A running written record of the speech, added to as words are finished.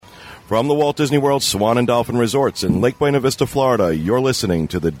From the Walt Disney World Swan and Dolphin Resorts in Lake Buena Vista, Florida, you're listening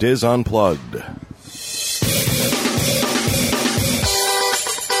to the DIS Unplugged. Hello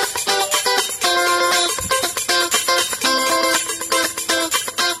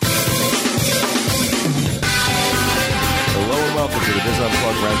and welcome to the DIS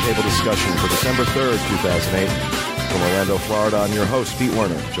Unplugged Roundtable discussion for December 3rd, 2008. From Orlando, Florida, I'm your host, Pete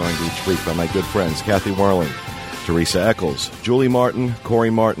Werner, joined each week by my good friends Kathy Whirling, Teresa Echols, Julie Martin, Corey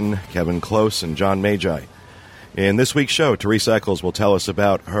Martin, Kevin Klose, and John Magi. In this week's show, Teresa Echols will tell us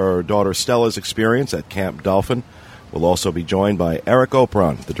about her daughter Stella's experience at Camp Dolphin. We'll also be joined by Eric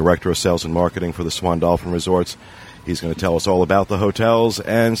Opron, the Director of Sales and Marketing for the Swan Dolphin Resorts. He's going to tell us all about the hotels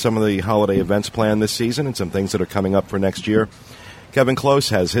and some of the holiday events planned this season and some things that are coming up for next year. Kevin Klose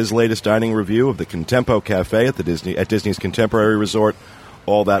has his latest dining review of the Contempo Cafe at Disney's Contemporary Resort.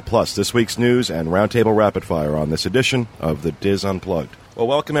 All that plus this week's news and Roundtable Rapid-Fire on this edition of the DIS Unplugged. Well,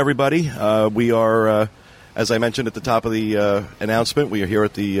 welcome, everybody. We are, as I mentioned at the top of the announcement, we are here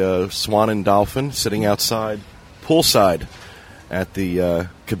at the Swan and Dolphin, sitting outside, poolside, at the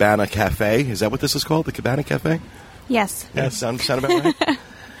Cabana Cafe. Is that what this is called, the Cabana Cafe? Yes. Sound about right?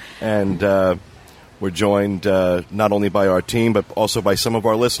 And we're joined not only by our team, but also by some of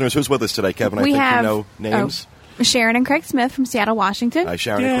our listeners. Who's with us today, Kevin? I think you know names. Sharon and Craig Smith from Seattle, Washington. Hi,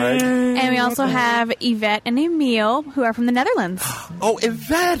 Sharon and Craig. And we also have Yvette and Emil, who are from the Netherlands. Oh,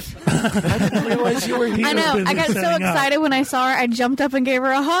 Yvette! I didn't realize you were here. I know. I got so excited when I saw her. I jumped up and gave her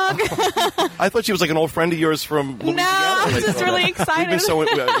a hug. I thought she was like an old friend of yours from Louisiana. No, I was just really excited.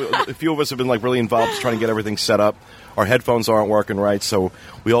 A few of us have been like really involved trying to get everything set up. Our headphones aren't working right, so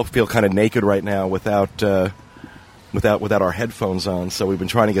we all feel kind of naked right now without our headphones on. So we've been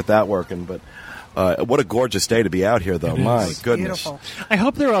trying to get that working, but. What a gorgeous day to be out here, though. My goodness. Beautiful. I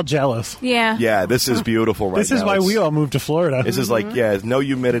hope they're all jealous. Yeah. Yeah, this is beautiful right now. This is why we all moved to Florida. This is like, no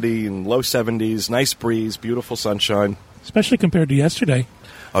humidity and low 70s, nice breeze, beautiful sunshine. Especially compared to yesterday.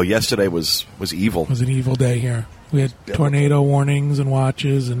 Oh, yesterday was evil. It was an evil day here. We had tornado warnings and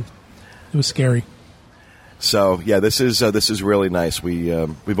watches, and it was scary. So, yeah, this is really nice.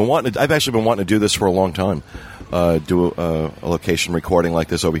 I've actually been wanting to do this for a long time. Do a location recording like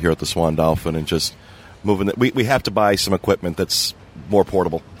this over here at the Swan Dolphin and just moving it. We have to buy some equipment that's more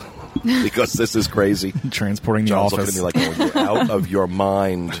portable because this is crazy. Transporting the John's office. looking at me like, oh, you're out of your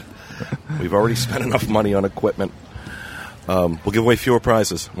mind. We've already spent enough money on equipment. We'll give away fewer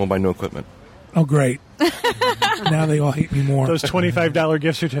prizes. We'll buy new equipment. Oh, great. Now they all hate me more. Those $25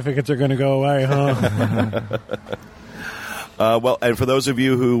 gift certificates are going to go away, huh? Well, and for those of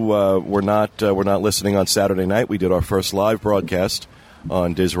you who were not listening on Saturday night, we did our first live broadcast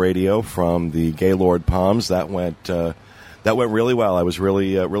on DIS Radio from the Gaylord Palms. That went really well. I was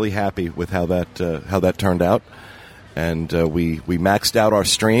really happy with how that turned out, and we maxed out our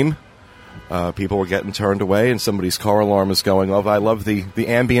stream. People were getting turned away, and somebody's car alarm is going off. I love the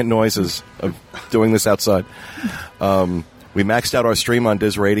ambient noises of doing this outside. We maxed out our stream on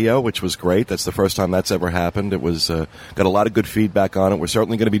DIS Radio, which was great. That's the first time that's ever happened. It was got a lot of good feedback on it. We're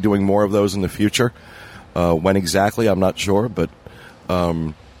certainly going to be doing more of those in the future. When exactly, I'm not sure, but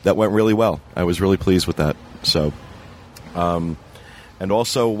that went really well. I was really pleased with that. So, and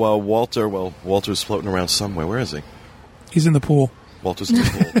also Walter's floating around somewhere. Where is he? He's in the pool. Walter's in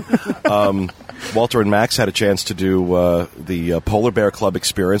the pool. Walter and Max had a chance to do the Polar Bear Club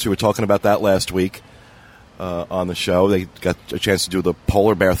experience. We were talking about that last week. On the show, they got a chance to do the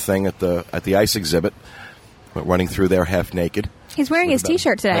polar bear thing at the ice exhibit, running through there half naked. He's wearing his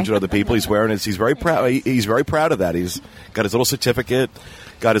T-shirt today. 100 other people. He's wearing his. He's very proud. He's very proud of that. He's got his little certificate.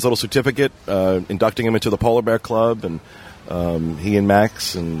 Inducting him into the Polar Bear Club, and he and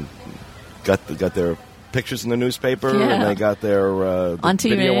Max and got their pictures in the newspaper, and they got their on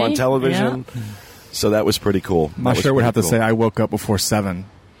TV. Video on television. Yeah. So that was pretty cool. My shirt would have to say, "I woke up before 7."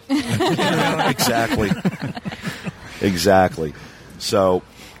 Exactly. So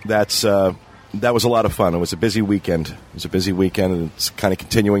that was a lot of fun. It was a busy weekend. And it's kind of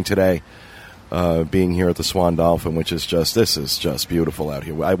continuing today, being here at the Swan Dolphin, this is just beautiful out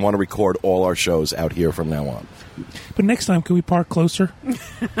here. I want to record all our shows out here from now on. But next time, can we park closer?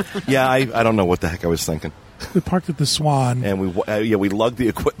 Yeah, I don't know what the heck I was thinking. We parked at the Swan. And we lugged the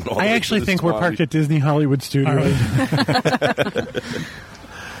equipment all the way I actually to the think Swan. We're parked at Disney Hollywood Studios. Right.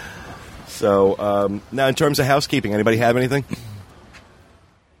 So, now in terms of housekeeping, anybody have anything?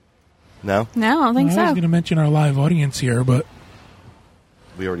 No? No, I don't think so. I was going to mention our live audience here, but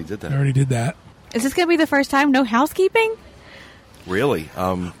We already did that. I already did that. Is this going to be the first time no housekeeping? Really?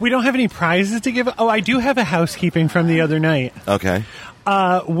 We don't have any prizes to give. Oh, I do have a housekeeping from the other night. Okay.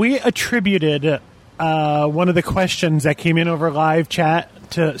 We attributed one of the questions that came in over live chat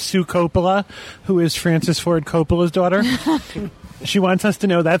to Sue Coppola, who is Francis Ford Coppola's daughter. She wants us to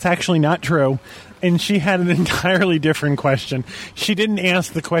know that's actually not true. And she had an entirely different question. She didn't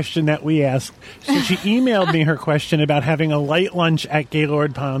ask the question that we asked. So she emailed me her question about having a light lunch at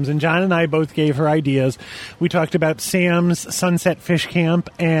Gaylord Palms. And John and I both gave her ideas. We talked about Sam's Sunset Fish Camp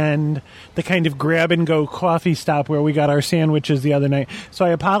and the kind of grab-and-go coffee stop where we got our sandwiches the other night. So I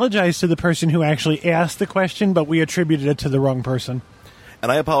apologize to the person who actually asked the question, but we attributed it to the wrong person.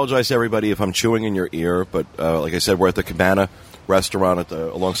 And I apologize to everybody if I'm chewing in your ear, but like I said, we're at the Cabana restaurant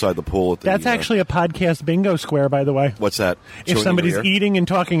alongside the pool. That's actually a podcast bingo square, by the way. What's that? If somebody's eating and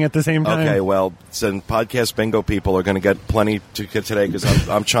talking at the same time. Okay, well, then podcast bingo people are going to get plenty to get today because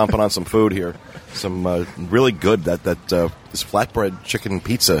I'm chomping on some food here. Some really good, this flatbread chicken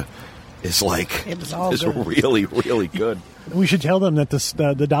pizza is really, really good. We should tell them that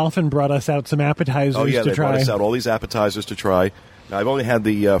the Dolphin brought us out some appetizers to try. They brought us out all these appetizers to try. Now, I've only had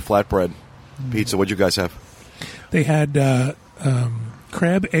the flatbread pizza. What'd you guys have? They had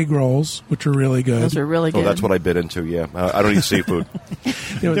crab egg rolls, which are really good. Those are really good. Oh, that's what I bit into, yeah. I don't eat seafood.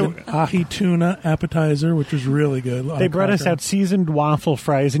 There was an ahi tuna appetizer, which was really good. They brought us out seasoned waffle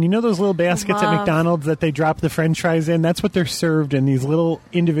fries. And you know those little baskets at McDonald's that they drop the French fries in? That's what they're served in, these little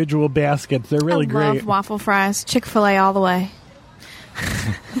individual baskets. They're really great. I love waffle fries. Chick-fil-A all the way.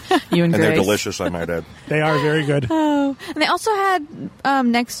 You and Grace. And they're delicious, I might add. They are very good. Oh, and they also had,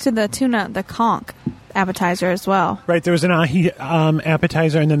 next to the tuna, the conch appetizer as well. Right, there was an ahi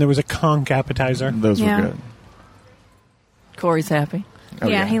appetizer, and then there was a conch appetizer. Those were good. Corey's happy. Oh,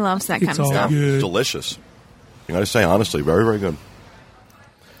 yeah, he loves that kind of stuff. Good. Delicious. You got to say, honestly, very, very good.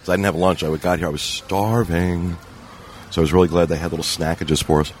 Because I didn't have lunch. I got here, I was starving. So I was really glad they had little snackages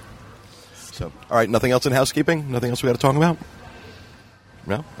for us. So, all right, nothing else in housekeeping? Nothing else we got to talk about?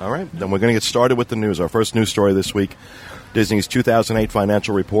 No? All right. Then we're going to get started with the news. Our first news story this week, Disney's 2008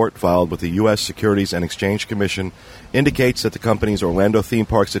 financial report filed with the U.S. Securities and Exchange Commission indicates that the company's Orlando theme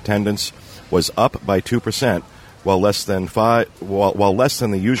park's attendance was up by 2%, while less than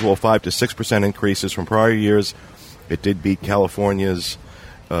the usual 5 to 6% increases from prior years. It did beat California's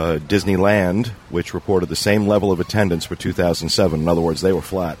Disneyland, which reported the same level of attendance for 2007. In other words, they were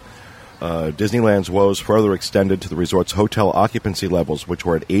flat. Disneyland's woes further extended to the resort's hotel occupancy levels, which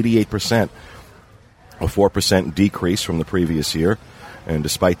were at 88%, a 4% decrease from the previous year. And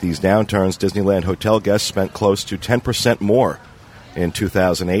despite these downturns, Disneyland hotel guests spent close to 10% more in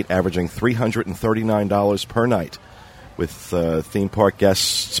 2008, averaging $339 per night, with theme park guests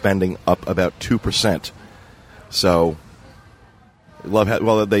spending up about 2%. So, they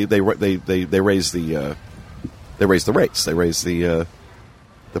raised the rates. They raised the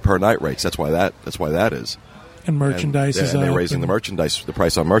per night rates. That's why that is. And merchandise is up. They're raising the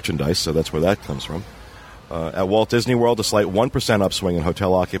price on merchandise, so that's where that comes from. At Walt Disney World, a slight 1% upswing in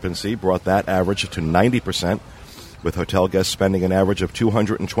hotel occupancy brought that average to 90%, with hotel guests spending an average of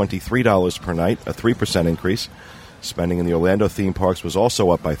 $223 per night, a 3% increase. Spending in the Orlando theme parks was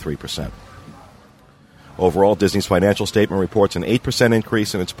also up by 3%. Overall, Disney's financial statement reports an 8%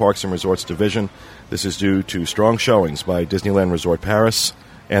 increase in its Parks and Resorts division. This is due to strong showings by Disneyland Resort Paris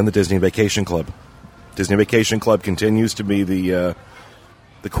and the Disney Vacation Club. Disney Vacation Club continues to be the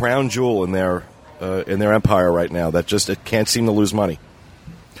crown jewel in their empire right now. It can't seem to lose money.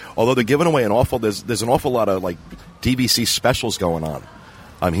 Although they're giving away there's an awful lot of like DVC specials going on.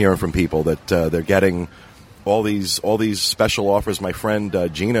 I'm hearing from people that they're getting all these special offers. My friend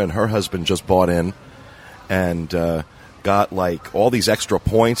Gina and her husband just bought in and got like all these extra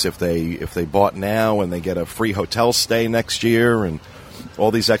points if they bought now, and they get a free hotel stay next year, and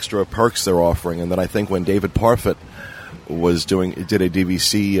all these extra perks they're offering. And then I think when David Parfit did a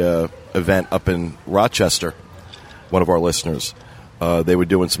DVC event up in Rochester, one of our listeners, they were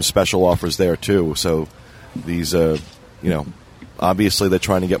doing some special offers there too. So these, obviously they're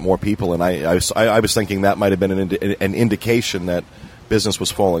trying to get more people, and I was thinking that might have been an indication that business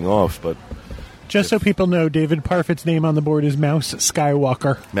was falling off, but. Just so people know, David Parfit's name on the board is Mouse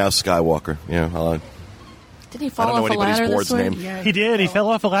Skywalker. Mouse Skywalker, yeah. Did he fall off a ladder? I don't know anybody's board's name. Yeah, he did. He fell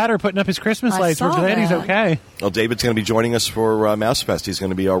off a ladder putting up his Christmas lights. We're glad he's okay. Well, David's going to be joining us for Mouse Fest. He's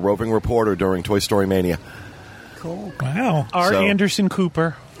going to be our roving reporter during Toy Story Mania. Cool. Wow. Anderson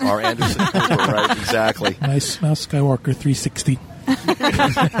Cooper. R. Anderson Cooper, right, exactly. Nice Mouse Skywalker 360.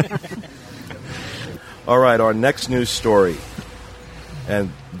 All right, our next news story.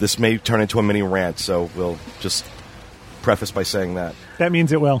 And this may turn into a mini rant, so we'll just preface by saying that. That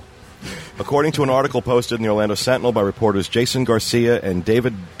means it will. According to an article posted in the Orlando Sentinel by reporters Jason Garcia and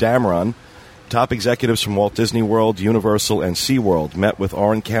David Dameron, top executives from Walt Disney World, Universal, and SeaWorld met with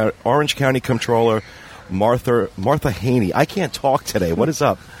Orange County Comptroller Martha Haney. I can't talk today. What is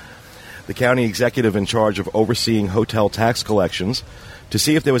up? The county executive in charge of overseeing hotel tax collections, to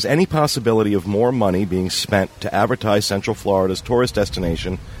see if there was any possibility of more money being spent to advertise Central Florida's tourist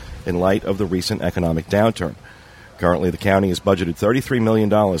destination in light of the recent economic downturn. Currently, the county has budgeted $33 million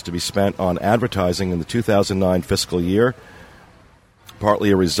to be spent on advertising in the 2009 fiscal year,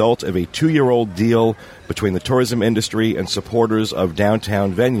 partly a result of a 2-year-old deal between the tourism industry and supporters of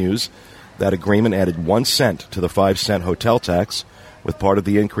downtown venues. That agreement added 1 cent to the 5-cent hotel tax, with part of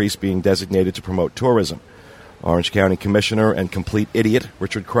the increase being designated to promote tourism. Orange County Commissioner and complete idiot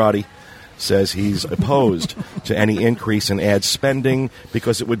Richard Crotty says he's opposed to any increase in ad spending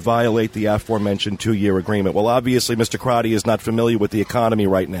because it would violate the aforementioned 2-year agreement. Well, obviously, Mr. Crotty is not familiar with the economy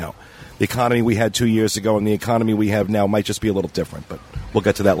right now. The economy we had 2 years ago and the economy we have now might just be a little different, but we'll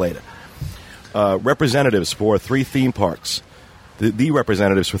get to that later. Representatives for 3 theme parks, the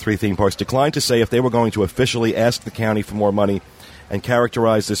representatives for 3 theme parks declined to say if they were going to officially ask the county for more money and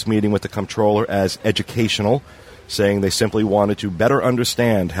characterized this meeting with the comptroller as educational, saying they simply wanted to better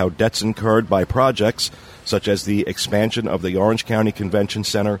understand how debts incurred by projects such as the expansion of the Orange County Convention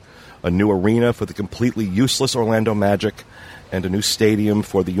Center, a new arena for the completely useless Orlando Magic, and a new stadium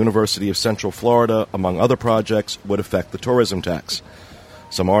for the University of Central Florida, among other projects, would affect the tourism tax.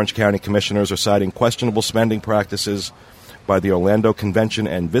 Some Orange County commissioners are citing questionable spending practices by the Orlando Convention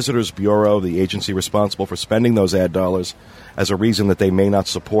and Visitors Bureau, the agency responsible for spending those ad dollars, as a reason that they may not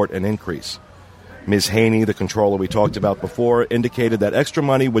support an increase. Ms. Haney, the controller we talked about before, indicated that extra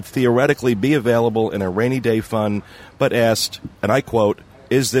money would theoretically be available in a rainy day fund, but asked, and I quote,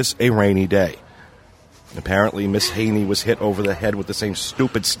 "Is this a rainy day?" Apparently, Ms. Haney was hit over the head with the same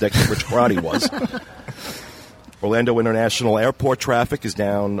stupid stick that Rich Crotty was. Orlando International Airport traffic was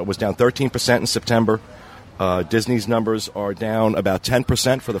down 13% in September. Disney's numbers are down about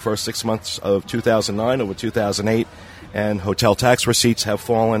 10% for the first 6 months of 2009 over 2008, and hotel tax receipts have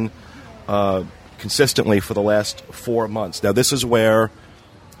fallen consistently for the last 4 months. Now, this is where,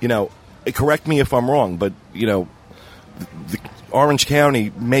 correct me if I'm wrong, but, the Orange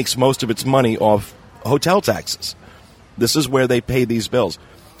County makes most of its money off hotel taxes. This is where they pay these bills.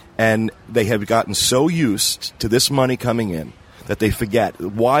 And they have gotten so used to this money coming in that they forget.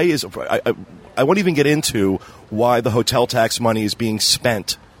 I won't even get into why the hotel tax money is being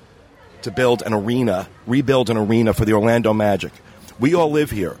spent to build an arena, rebuild an arena for the Orlando Magic. We all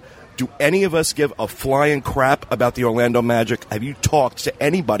live here. Do any of us give a flying crap about the Orlando Magic? Have you talked to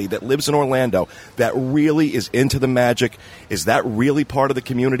anybody that lives in Orlando that really is into the Magic? Is that really part of the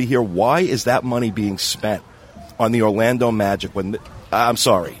community here? Why is that money being spent on the Orlando Magic when... I'm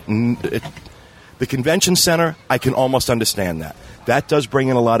sorry. The convention center, I can almost understand that. That does bring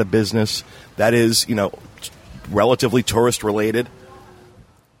in a lot of business. That is, relatively tourist related.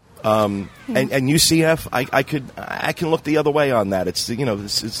 And UCF, I can look the other way on that. It's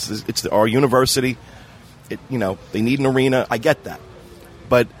it's our university. They need an arena. I get that,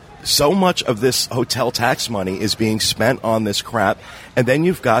 but so much of this hotel tax money is being spent on this crap, and then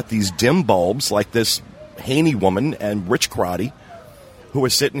you've got these dim bulbs like this Haney woman and Rich Crotty, who are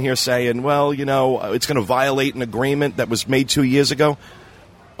sitting here saying, well, it's going to violate an agreement that was made 2 years ago.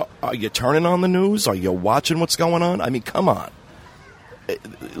 Are you turning on the news? Are you watching what's going on? I mean, come on.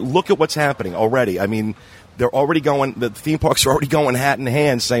 Look at what's happening already. I mean, the theme parks are already going hat in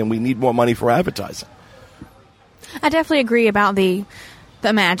hand saying we need more money for advertising. I definitely agree about the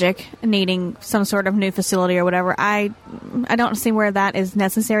Magic needing some sort of new facility or whatever. I don't see where that is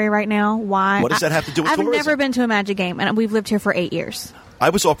necessary right now. Why? What does that have to do with tourism? I've never been to a Magic game, and we've lived here for 8 years. I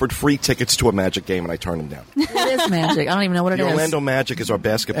was offered free tickets to a Magic game, and I turned them down. What is Magic? I don't even know what it is. The Orlando Magic is our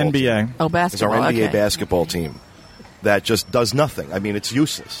basketball NBA. team. Oh, basketball. It's our NBA okay. basketball team that just does nothing. I mean, it's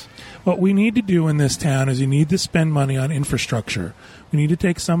useless. What we need to do in this town is you need to spend money on infrastructure. We need to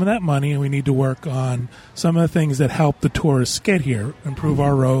take some of that money and we need to work on some of the things that help the tourists get here, improve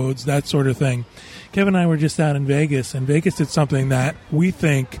our roads, that sort of thing. Kevin and I were just out in Vegas, and Vegas did something that we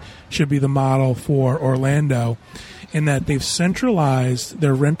think should be the model for Orlando, in that they've centralized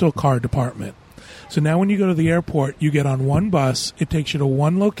their rental car department. So now when you go to the airport, you get on one bus, it takes you to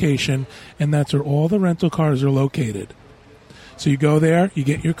one location, and that's where all the rental cars are located. So you go there, you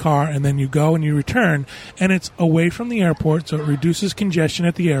get your car, and then you go and you return, and it's away from the airport, so it reduces congestion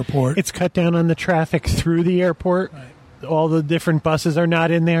at the airport. It's cut down on the traffic through the airport. Right. All the different buses are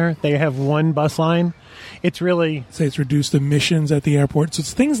not in there. They have one bus line. It's really... Say it's reduced emissions at the airport. So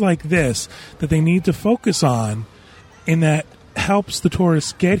it's things like this that they need to focus on, in that helps the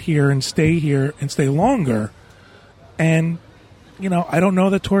tourists get here and stay longer. And, I don't know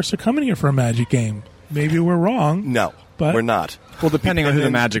that tourists are coming here for a Magic game. Maybe we're wrong. No. But we're not. Well, depending on who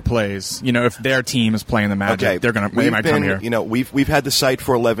the Magic plays, if their team is playing the Magic, they might come here. We've had the site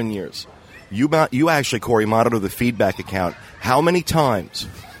for 11 years. You actually, Corey, monitor the feedback account. How many times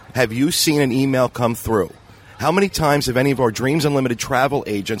have you seen an email come through? How many times have any of our Dreams Unlimited travel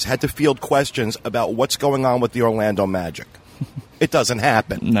agents had to field questions about what's going on with the Orlando Magic? It doesn't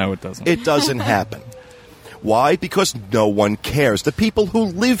happen. No, it doesn't. It doesn't happen. Why? Because no one cares. The people who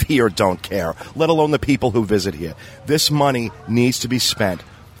live here don't care, let alone the people who visit here. This money needs to be spent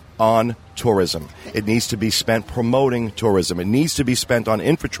on tourism. It needs to be spent promoting tourism. It needs to be spent on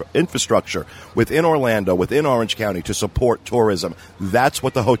infrastructure within Orlando, within Orange County, to support tourism. That's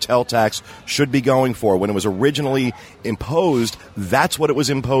what the hotel tax should be going for. When it was originally imposed, that's what it was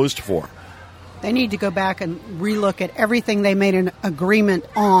imposed for. They need to go back and relook at everything they made an agreement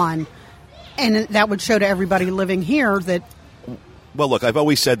on, and that would show to everybody living here that... Well, look, I've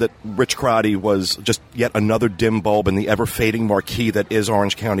always said that Rich Crotty was just yet another dim bulb in the ever-fading marquee that is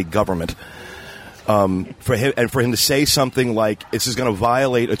Orange County government. For him to say something like, this is going to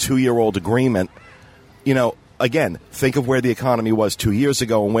violate a 2-year-old agreement, again, think of where the economy was 2 years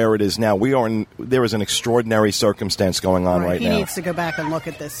ago and where it is now. There is an extraordinary circumstance going on right now. He needs to go back and look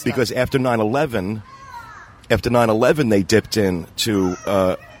at this stuff. Because after 9/11, they dipped into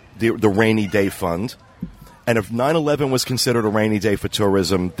the rainy day fund. And if 9/11 was considered a rainy day for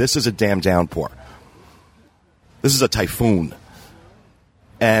tourism, this is a damn downpour. This is a typhoon.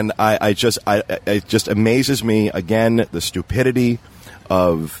 And it just amazes me, again, the stupidity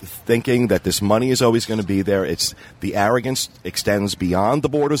of thinking that this money is always going to be there. The arrogance extends beyond the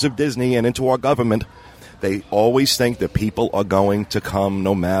borders of Disney and into our government. They always think that people are going to come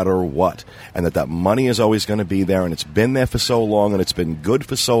no matter what, and that money is always going to be there, and it's been there for so long, and it's been good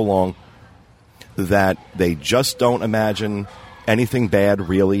for so long, that they just don't imagine anything bad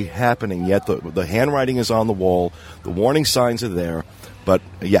really happening. Yet the handwriting is on the wall, the warning signs are there, but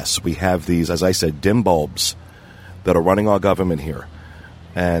yes, we have these, as I said, dim bulbs that are running our government here.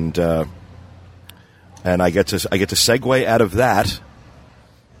 And I get to segue out of that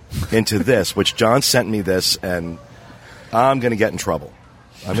into this, which John sent me this, and I'm going to get in trouble.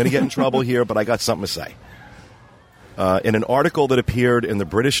 I'm going to get in trouble here, but I got something to say. In an article that appeared in the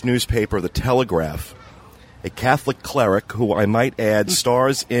British newspaper The Telegraph, a Catholic cleric, who I might add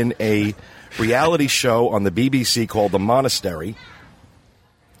stars in a reality show on the BBC called The Monastery,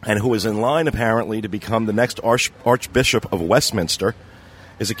 and who is in line apparently to become the next Archbishop of Westminster,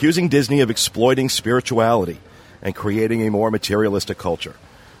 is accusing Disney of exploiting spirituality and creating a more materialistic culture.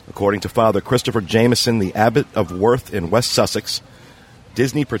 According to Father Christopher Jameson, the abbot of Worth in West Sussex,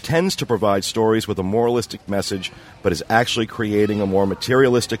 Disney pretends to provide stories with a moralistic message, but is actually creating a more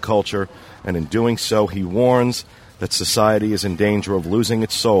materialistic culture, and in doing so, he warns that society is in danger of losing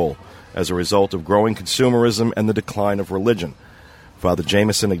its soul as a result of growing consumerism and the decline of religion. Father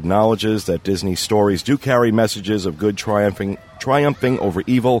Jameson acknowledges that Disney stories do carry messages of good triumphing over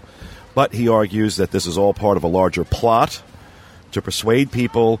evil, but he argues that this is all part of a larger plot to persuade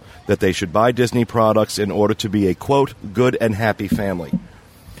people that they should buy Disney products in order to be a, quote, good and happy family.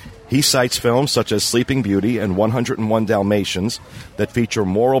 He cites films such as Sleeping Beauty and 101 Dalmatians that feature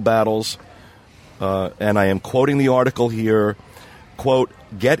moral battles, and I am quoting the article here, quote,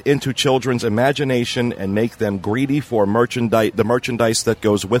 get into children's imagination and make them greedy for the merchandise that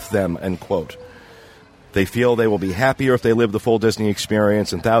goes with them, end quote. They feel they will be happier if they live the full Disney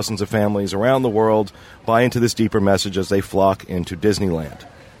experience, and thousands of families around the world buy into this deeper message as they flock into Disneyland.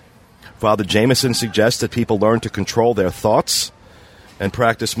 Father Jameson suggests that people learn to control their thoughts and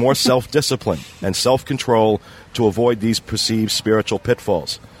practice more self-discipline and self-control to avoid these perceived spiritual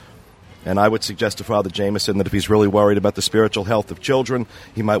pitfalls. And I would suggest to Father Jameson that if he's really worried about the spiritual health of children,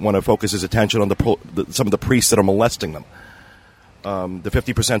 he might want to focus his attention on some of the priests that are molesting them. The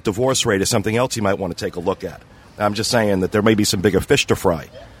 50% divorce rate is something else you might want to take a look at. I'm just saying that there may be some bigger fish to fry.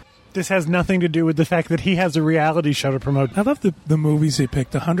 This has nothing to do with the fact that he has a reality show to promote. I love the movies he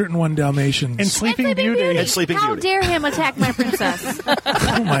picked, 101 Dalmatians. And Sleeping Beauty. And Sleeping How Beauty. dare him attack my princess?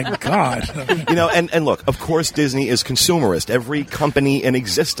 Oh, my God. And look, of course Disney is consumerist. Every company in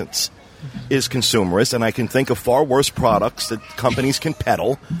existence is consumerist, and I can think of far worse products that companies can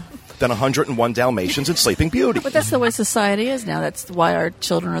peddle than 101 Dalmatians and Sleeping Beauty. But that's the way society is now. That's why our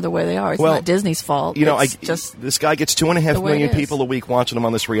children are the way they are. It's not Disney's fault. This guy gets 2.5 million people a week watching him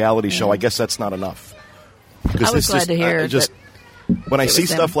on this reality show. I guess that's not enough. I was glad to hear when I see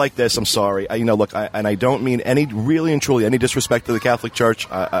stuff like this, I'm sorry. I don't mean any disrespect to the Catholic Church.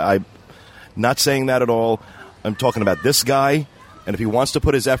 I'm not saying that at all. I'm talking about this guy, and if he wants to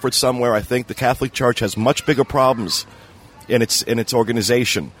put his efforts somewhere, I think the Catholic Church has much bigger problems in its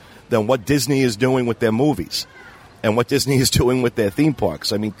organization than what Disney is doing with their movies. and what Disney is doing with their theme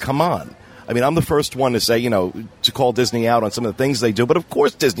parks. I mean, come on. I mean, I'm the first one to say, to call Disney out on some of the things they do, but of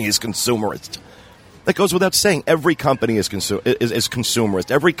course Disney is consumerist. That goes without saying. Every company is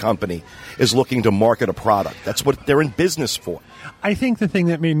consumerist. Every company is looking to market a product. That's what they're in business for. I think the thing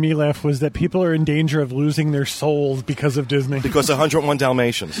that made me laugh was that people are in danger of losing their souls because of Disney. Because 101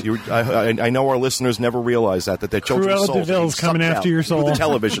 Dalmatians. I know our listeners never realize that their children's souls are coming after your soul. Through the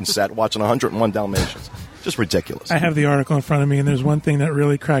television set watching 101 Dalmatians. Just ridiculous. I have the article in front of me, and there's one thing that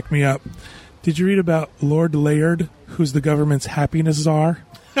really cracked me up. Did you read about Lord Laird, who's the government's happiness czar?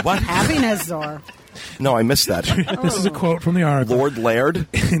 What? Happiness czar. No, I missed that. This is a quote from the article. Lord Laird?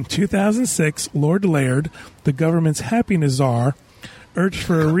 In 2006, Lord Laird, the government's happiness czar, urged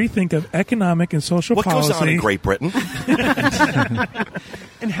for a rethink of economic and social policy. What goes on in Great Britain?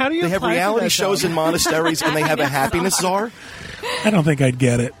 And how do you? They have reality shows in monasteries, and they have a happiness czar. I don't think I'd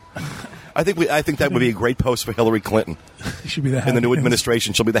get it. I think that would be a great post for Hillary Clinton. Should be the in the new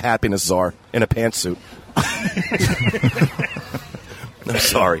administration. She'll be the happiness czar in a pantsuit. I'm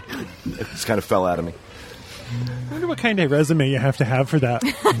sorry, it just kind of fell out of me. I wonder what kind of resume you have to have for that.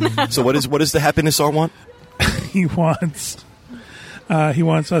 So what is the happiness czar want? He wants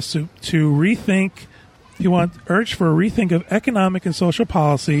us to rethink. He urged for a rethink of economic and social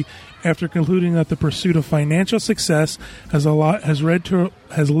policy after concluding that the pursuit of financial success has led to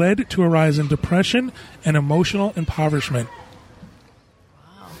a rise in depression and emotional impoverishment.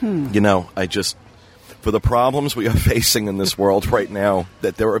 For the problems we are facing in this world right now,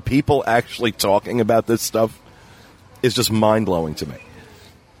 that there are people actually talking about this stuff is just mind-blowing to me.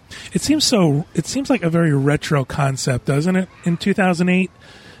 It seems like a very retro concept, doesn't it? In 2008,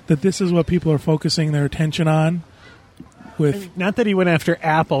 that this is what people are focusing their attention on. Not that he went after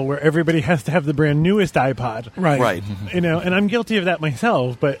Apple, where everybody has to have the brand newest iPod. Right. And I'm guilty of that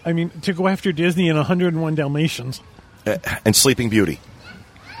myself. But, I mean, to go after Disney and 101 Dalmatians. And Sleeping Beauty.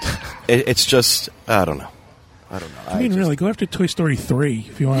 It's just, I don't know. I mean, really, go after Toy Story 3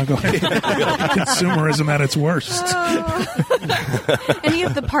 if you want to go consumerism at its worst. Any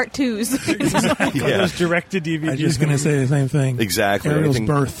of the part 2s. Those direct-to-DVD. I was just going to say the same thing. Exactly. Ariel's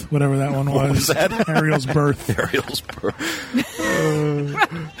Birth, whatever that one was. What was that? Ariel's Birth. Ariel's Birth.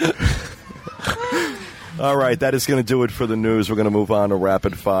 All right, that is going to do it for the news. We're going to move on to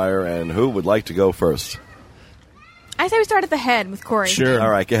Rapid Fire. And who would like to go first? I say we start at the head with Corey. Sure. All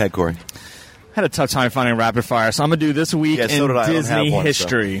right, go ahead, Corey. Had a tough time finding Rapid Fire, so I'm going to do this week in Disney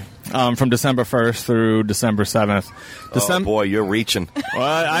history from December 1st through December 7th. Oh, boy, you're reaching. Well,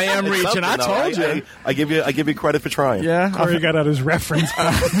 I am reaching. I told you. I give you credit for trying. Yeah. Corey got out his reference.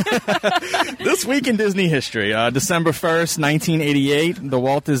 This week in Disney history, December 1st, 1988, the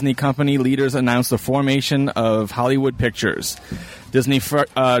Walt Disney Company leaders announced the formation of Hollywood Pictures. December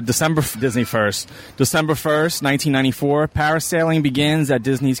 1st, 1994, parasailing begins at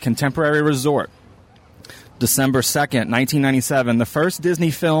Disney's Contemporary Resort. December 2nd, 1997, the first Disney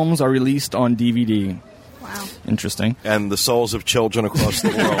films are released on DVD. Wow. Interesting. And the souls of children across the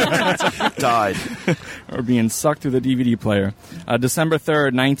world died. Or being sucked through the DVD player. December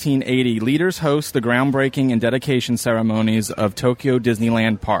 3rd, 1980, leaders host the groundbreaking and dedication ceremonies of Tokyo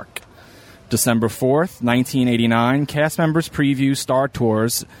Disneyland Park. December 4th, 1989, cast members preview Star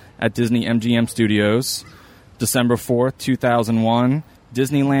Tours at Disney MGM Studios. December 4th, 2001,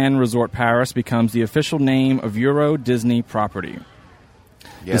 Disneyland Resort Paris becomes the official name of Euro Disney property.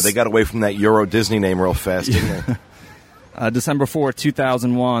 Yeah, they got away from that Euro Disney name real fast, didn't they? December 4th,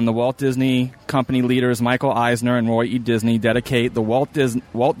 2001, the Walt Disney Company leaders Michael Eisner and Roy E. Disney dedicate the Walt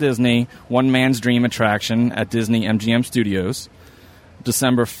Disney One Man's Dream attraction at Disney MGM Studios.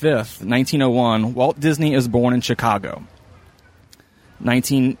 December 5th, 1901, Walt Disney is born in Chicago.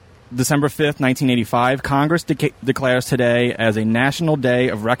 December 5th, 1985, Congress declares today as a National Day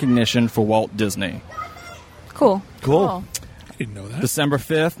of Recognition for Walt Disney. Cool. I didn't know that. December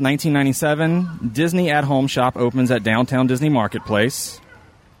 5th, 1997, Disney at-home shop opens at downtown Disney Marketplace.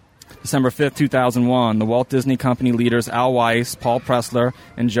 December 5th, 2001, the Walt Disney Company leaders Al Weiss, Paul Pressler,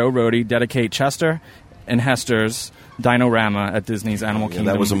 and Joe Rohde dedicate Chester and Hester's Dino-Rama at Disney's Animal Kingdom.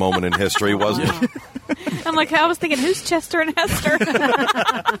 That was a moment in history, wasn't it? I'm like, I was thinking, who's Chester and Hester?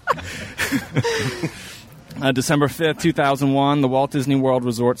 December 5th, 2001, the Walt Disney World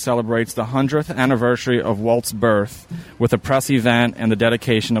Resort celebrates the 100th anniversary of Walt's birth with a press event and the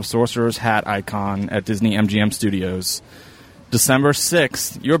dedication of Sorcerer's Hat icon at Disney MGM Studios. December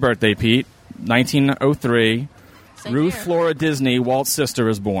 6th, your birthday, Pete, 1903, Ruth Flora Disney, Walt's sister,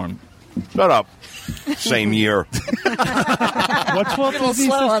 is born. Shut up. Same year. What's Walt Disney's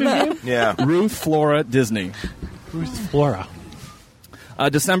sister's name? Yeah. Ruth Flora Disney. Ruth Flora.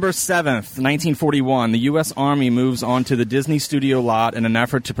 December 7th, 1941, the U.S. Army moves onto the Disney Studio lot in an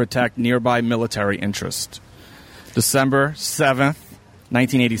effort to protect nearby military interest. December 7th,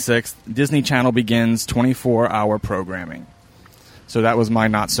 1986, Disney Channel begins 24-hour programming. So that was my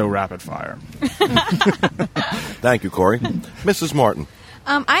not-so-rapid fire. Thank you, Corey. Mrs. Martin.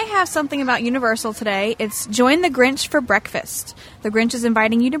 I have something about Universal today. It's Join the Grinch for Breakfast. The Grinch is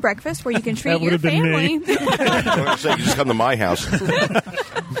inviting you to breakfast where you can treat your family. You just come to my house.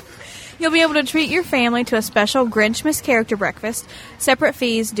 You'll be able to treat your family to a special Grinch Mischaracter breakfast. Separate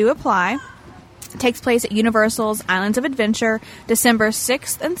fees do apply. It takes place at Universal's Islands of Adventure, December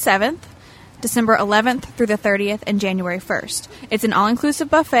 6th and 7th, December 11th through the 30th, and January 1st. It's an all-inclusive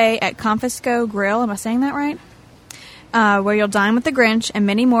buffet at Confisco Grill. Am I saying that right? Where you'll dine with the Grinch and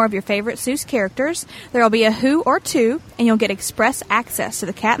many more of your favorite Seuss characters. There will be a Who or two, and you'll get express access to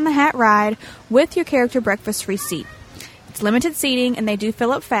the Cat in the Hat ride with your character breakfast receipt. It's limited seating, and they do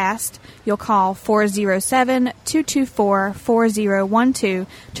fill up fast. You'll call 407-224-4012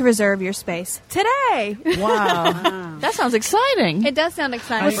 to reserve your space today. Wow. That sounds exciting. It does sound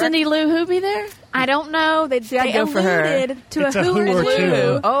exciting. Will Cindy Lou Who be there? I don't know. They go for her. alluded to It's a Who or two.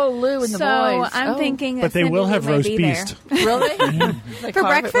 two. Oh, Lou and the So boys. I'm thinking that But they Cindy will Lou have may roast be there. beast. Really? For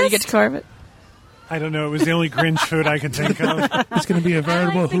breakfast? When you get to carve it? I don't know. It was the only Grinch food I could think of. It's going to be a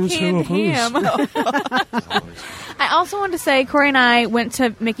veritable who's who of who's. I also wanted to say, Corey and I went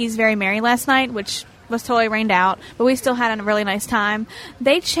to Mickey's Very Merry last night, which was totally rained out, but we still had a really nice time.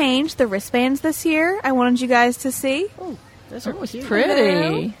 They changed the wristbands this year. I wanted you guys to see. Oh, those are Pretty.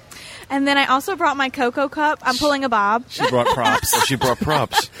 pretty. And then I also brought my Cocoa Cup. I'm pulling a bob. She brought props. She brought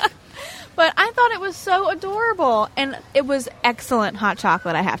props. But I thought it was so adorable, and it was excellent hot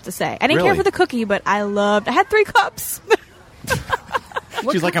chocolate, I have to say. I didn't care Really? for the cookie, but I had 3 cups.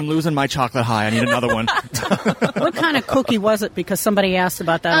 She's like, I'm losing my chocolate high. I need another one. What kind of cookie was it? Because somebody asked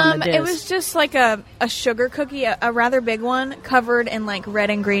about that on the DIS. It was just like a sugar cookie, a rather big one, covered in like red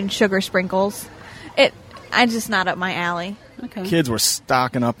and green sugar sprinkles. I'm just not up my alley. Okay. Kids were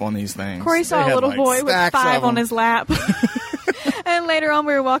stocking up on these things. Corey They saw had, a little like, boy with stacks 5 of on them. his lap. And later on,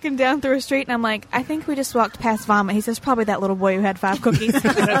 we were walking down through a street, and I'm like, I think we just walked past Vomit. He says, probably that little boy who had 5 cookies. That's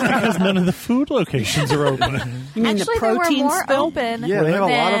because none of the food locations are open. You mean Actually, the there were protein more spill? open Yeah, they have a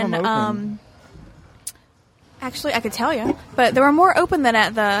lot of them than, open. Actually, I could tell you, but there were more open than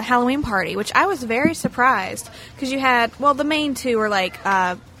at the Halloween party, which I was very surprised, because you had, well, the main 2 were like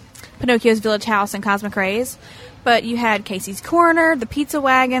Pinocchio's Village House and Cosmic Rays, but you had Casey's Corner, the Pizza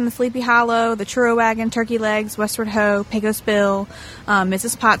Wagon, the Sleepy Hollow, the Churro Wagon, Turkey Legs, Westward Ho, Pecos Bill,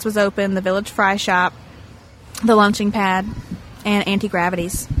 Mrs. Potts was open, the Village Fry Shop, the Lunching Pad, and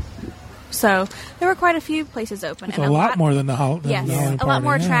Anti-Gravities. So there were quite a few places open. It's a lot more than the Halloween Yes, party. a lot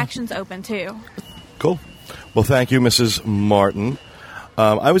more yeah. attractions open, too. Cool. Well, thank you, Mrs. Martin.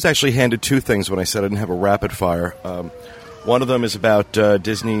 I was actually handed 2 things when I said I didn't have a rapid fire. One of them is about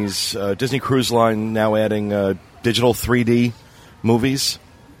Disney Cruise Line now adding digital 3D movies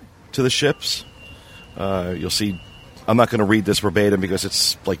to the ships. You'll see. I'm not going to read this verbatim because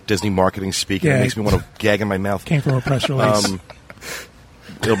it's like Disney marketing speaking. Yeah. It makes me want to gag in my mouth. Came from a press release.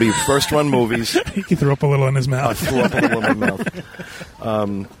 It'll be first-run movies. He threw up a little in his I mouth. threw up a little in my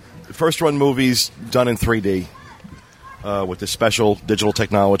mouth. First-run movies done in 3D with the special digital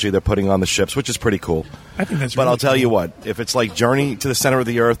technology they're putting on the ships, which is pretty cool. I think that's But really I'll tell cool. you what, if it's like Journey to the Center of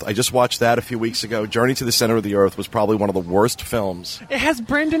the Earth, I just watched that a few weeks ago. Journey to the Center of the Earth was probably one of the worst films. It has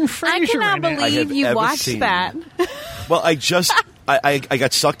Brendan I Fraser cannot in it. I have believe you ever watched seen. that. Well, I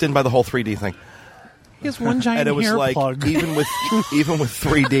got sucked in by the whole 3D thing. He has one giant And it was hair like, plug. even with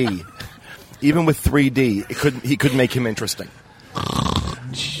 3D, he couldn't make him interesting.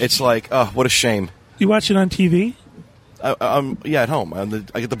 It's like, oh, what a shame. You watch it on TV? Yeah, at home. I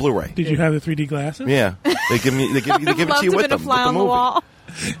get the Blu-ray. Did you have the 3D glasses? Yeah, they give it to you with been a them. fly with on the the movie. wall.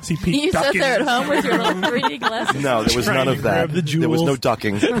 See Pete You sat ducking. there at home with your little 3D glasses. No, there was Trying none to of that. grab the There was no jewels.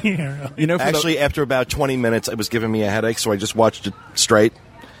 ducking. Yeah. You know, for Actually, after about 20 minutes, it was giving me a headache, so I just watched it straight.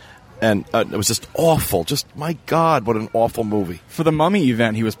 And it was just awful. Just, my God, what an awful movie. for the Mummy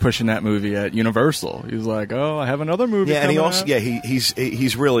event, he was pushing that movie at Universal. He was like, "Oh, I have another movie." Yeah, and he coming also, out." yeah,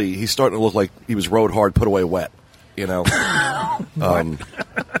 he's really starting to look like he was rode hard, put away wet. You know, He's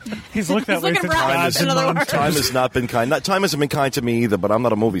looked that He's way looking since rough, Gods in and other words. Monsters. time has not been kind. Time hasn't been kind to me either, but I'm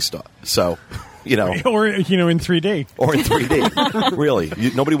not a movie star, so you know, Or, in 3D. or in 3D. Really,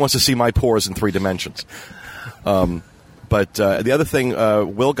 nobody wants to see my pores in 3 dimensions. But the other thing,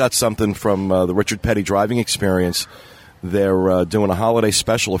 Will got something from the Richard Petty driving experience. They're doing a holiday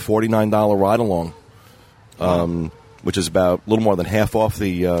special, a $49 ride-along, which is about a little more than half off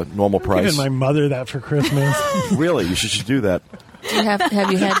the normal I'm price. giving my mother that for Christmas. Really, you should do that.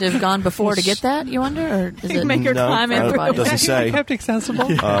 Have you had to have gone before to get that, you wonder? Or is it Make her climb in. It doesn't say. Kept accessible.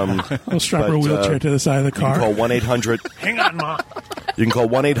 We'll strap her wheelchair to the side of the car. You can call 1-800. Hang on, Ma. You can call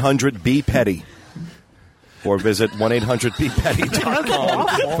 1-800-BE-PETTY. Or visit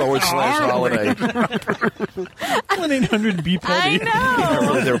 1-800-BePetty.com/holiday. 1-800-BE-PETTY. I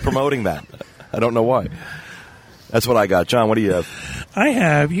know. They were promoting that. I don't know why. That's what I got. John, what do you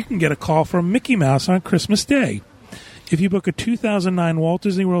have? You can get a call from Mickey Mouse on Christmas Day. If you book a 2009 Walt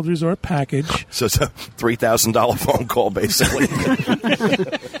Disney World Resort package. So it's a $3,000 phone call, basically.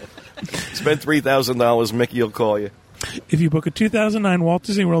 Spend $3,000, Mickey will call you. If you book a 2009 Walt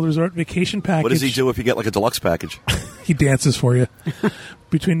Disney World Resort vacation package... What does he do if you get like a deluxe package? He dances for you.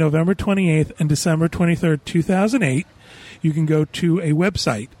 Between November 28th and December 23rd, 2008, you can go to a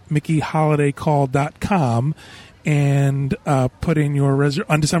website, mickeyholidaycall.com, and put in your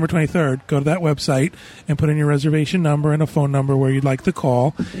on December 23rd, go to that website and put in your reservation number and a phone number where you'd like to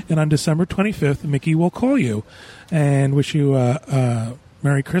call. And on December 25th, Mickey will call you and wish you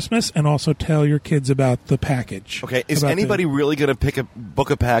Merry Christmas, and also tell your kids about the package. Okay, is anybody really going to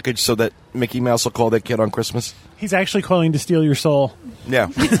book a package so that Mickey Mouse will call that kid on Christmas? He's actually calling to steal your soul. Yeah.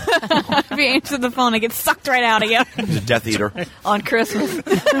 If you answer the phone, it gets sucked right out of you. He's a Death Eater. On Christmas.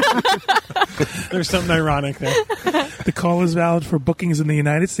 There's something ironic there. The call is valid for bookings in the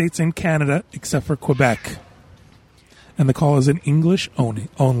United States and Canada, except for Quebec. And the call is in English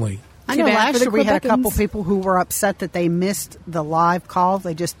only. I know last year we had a couple Quebecans. people who were upset that they missed the live call.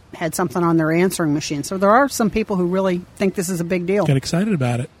 They just had something on their answering machine. So there are some people who really think this is a big deal. Get excited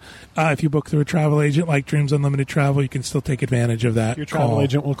about it. If you book through a travel agent like Dreams Unlimited Travel, you can still take advantage of that. Your travel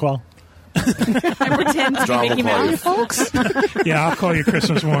agent will call. I pretend to be Mickey Mouse, folks. Yeah, I'll call you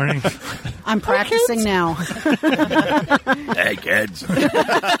Christmas morning. I'm practicing now. Hey, kids.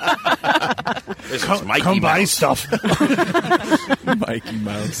 This is Mikey Come buy Mouse. stuff. Mikey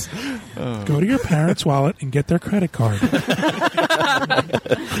Mouse. Go to your parents' wallet and get their credit card.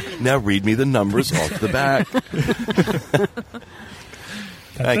 Now read me the numbers off the back.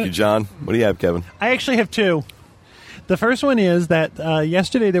 Thank you, John. What do you have, Kevin? I actually have two. The first one is that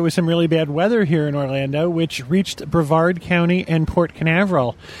yesterday there was some really bad weather here in Orlando, which reached Brevard County and Port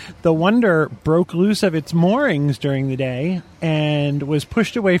Canaveral. The Wonder broke loose of its moorings during the day and was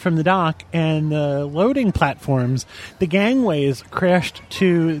pushed away from the dock, and the loading platforms, the gangways, crashed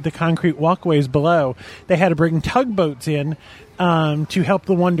to the concrete walkways below. They had to bring tugboats in to help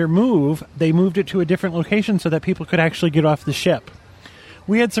the Wonder move. They moved it to a different location so that people could actually get off the ship.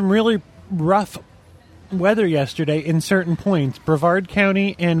 We had some really rough weather yesterday in certain points. Brevard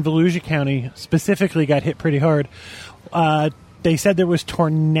County and Volusia County specifically got hit pretty hard. They said there was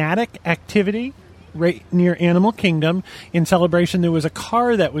tornadic activity right near Animal Kingdom. In Celebration, there was a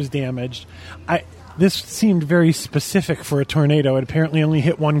car that was damaged. This seemed very specific for a tornado. It apparently only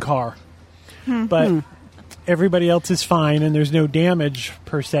hit one car. But everybody else is fine, and there's no damage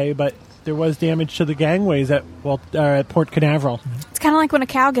per se, but there was damage to the gangways at Port Canaveral. It's kind of like when a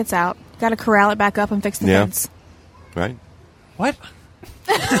cow gets out. Got to corral it back up and fix the fence. Right. What?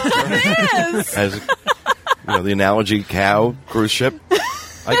 It is. As the analogy, cow, cruise ship.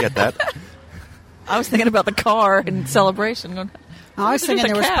 I get that. I was thinking about the car in Celebration. I was thinking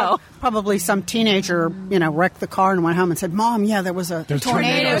The there was cow. probably some teenager, wrecked the car and went home and said, "Mom, yeah, there was a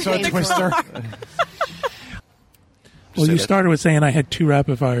tornado." So a twister. Well, you started with saying I had 2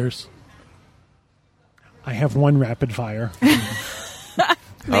 rapid fires. I have 1 rapid fire.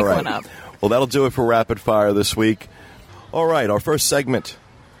 Make All right. one up. Well, that'll do it for Rapid Fire this week. All right, our first segment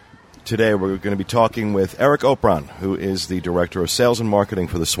today, we're going to be talking with Eric Opron, who is the Director of Sales and Marketing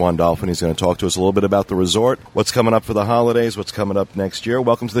for the Swan Dolphin. He's going to talk to us a little bit about the resort, what's coming up for the holidays, what's coming up next year.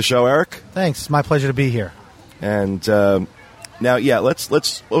 Welcome to the show, Eric. Thanks. My pleasure to be here. And now, let's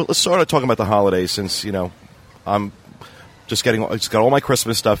start talking about the holidays, since I'm just got all my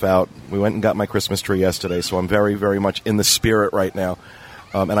Christmas stuff out. We went and got my Christmas tree yesterday, so I'm very, very much in the spirit right now.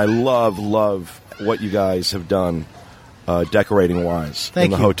 And I love what you guys have done decorating-wise in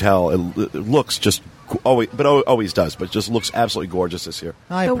the hotel. It looks just always does, but just looks absolutely gorgeous this year.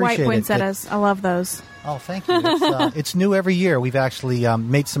 I The appreciate white it. poinsettias. I love those. Oh, thank you. It's new every year. We've actually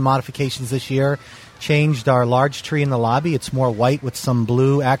made some modifications this year, changed our large tree in the lobby. It's more white with some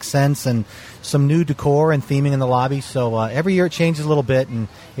blue accents and some new decor and theming in the lobby. So every year it changes a little bit, and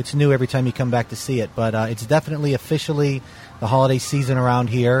it's new every time you come back to see it. But it's definitely officially the holiday season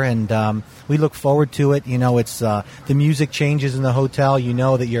around here, and we look forward to it. It's the music changes in the hotel. You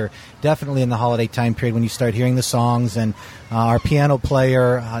know that you're definitely in the holiday time period when you start hearing the songs, and our piano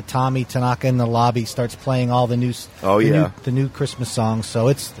player, Tommy Tanaka, in the lobby starts playing all the new the new Christmas songs. So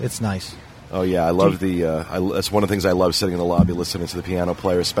it's nice. Oh, yeah. I love that's one of the things I love, sitting in the lobby listening to the piano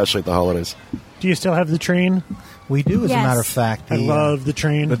player, especially at the holidays. Do you still have the train? We do, as Yes. a matter of fact. I love the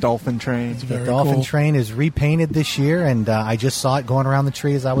train. The Dolphin train. The Dolphin train is repainted this year, and I just saw it going around the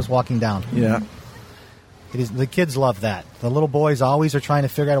tree as I was walking down. Yeah. The kids love that. The little boys always are trying to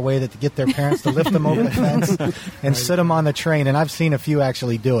figure out a way to get their parents to lift them over the fence and sit them on the train, and I've seen a few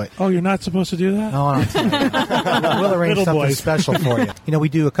actually do it. Oh, you're not supposed to do that? No, we'll arrange Little something boys. special for you. You know, we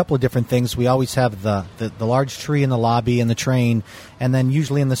do a couple of different things. We always have the large tree in the lobby and the train, and then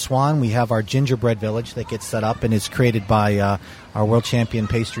usually in the Swan we have our gingerbread village that gets set up and is created by our world champion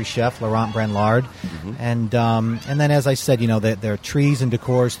pastry chef Laurent Brandlard. And then, as I said, you know, there are trees and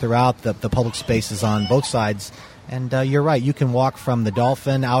decors throughout the public spaces on both sides. And you're right, you can walk from the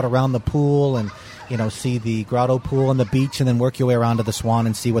Dolphin out around the pool and, you know, see the grotto pool and the beach, and then work your way around to the Swan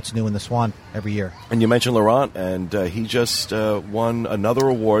and see what's new in the Swan every year. And you mentioned Laurent, and he just won another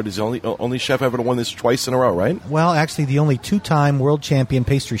award. He's the only chef ever to win this twice in a row, right? Well, actually, the only two-time world champion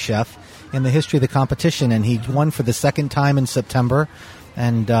pastry chef in the history of the competition, and he won for the second time in September.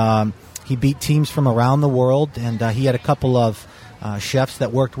 And he beat teams from around the world, and he had a couple of chefs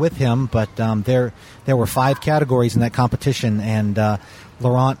that worked with him, but there were 5 categories in that competition, and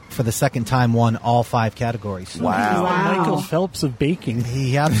Laurent, for the second time, won all 5 categories. Wow. Michael Phelps of baking.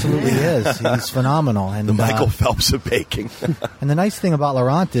 He absolutely is. He's phenomenal. And The Michael Phelps of baking. And the nice thing about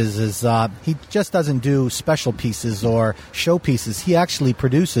Laurent is he just doesn't do special pieces or show pieces. He actually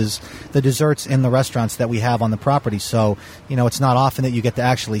produces the desserts in the restaurants that we have on the property. So, you know, it's not often that you get to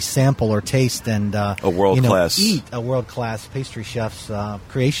actually sample or taste and A world-class. eat a world-class pastry chef's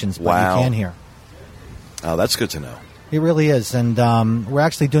creations, but Wow. you can here. Oh, that's good to know. It really is, and we're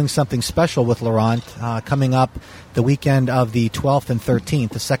actually doing something special with Laurent coming up the weekend of the 12th and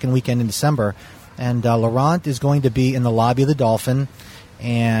 13th, the second weekend in December. And Laurent is going to be in the lobby of the Dolphin,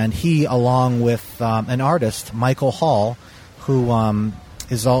 and he, along with an artist, Michael Hall, who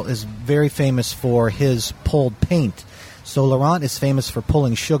is very famous for his pulled paint. So Laurent is famous for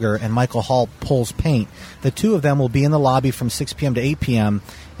pulling sugar, and Michael Hall pulls paint. The two of them will be in the lobby from 6 p.m. to 8 p.m.,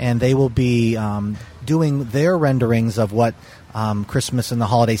 and they will be doing their renderings of what Christmas and the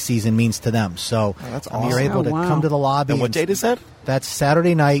holiday season means to them. So that's you're able to come to the lobby. And what date is that? That's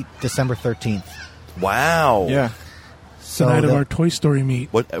Saturday night, December 13th. Wow. Yeah. It's the night of our Toy Story meet.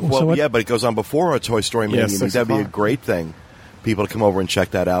 Yeah, but it goes on before our Toy Story meeting. Yeah, That'd be a great thing. People to come over and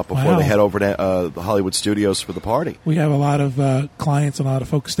check that out before they head over to the Hollywood studios for the party. We have a lot of clients and a lot of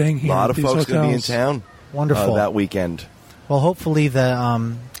folks staying here. A lot of at these folks going to be in hotels. town. Wonderful. That weekend. Well, hopefully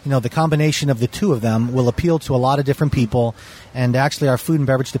the combination of the two of them will appeal to a lot of different people. And actually, our food and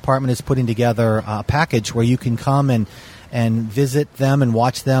beverage department is putting together a package where you can come and visit them and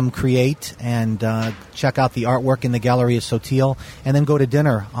watch them create and check out the artwork in the Galleria Sotil, and then go to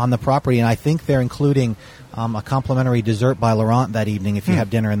dinner on the property. And I think they're including a complimentary dessert by Laurent that evening if you have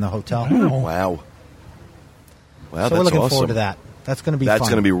dinner in the hotel. Wow. So that's we're looking awesome. forward to that. That's going to be That's fun.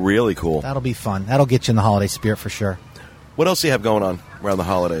 going to be really cool. That'll be fun. That'll get you in the holiday spirit for sure. What else do you have going on around the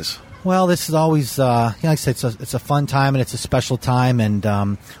holidays? Well, this is always, like I said, it's a fun time and it's a special time,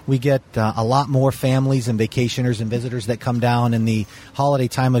 and we get a lot more families and vacationers and visitors that come down in the holiday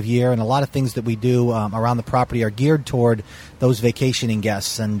time of year, and a lot of things that we do around the property are geared toward those vacationing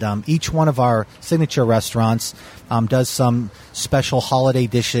guests. And each one of our signature restaurants does some special holiday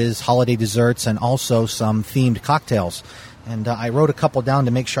dishes, holiday desserts, and also some themed cocktails. And I wrote a couple down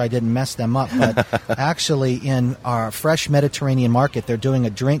to make sure I didn't mess them up. But actually, in our fresh Mediterranean market, they're doing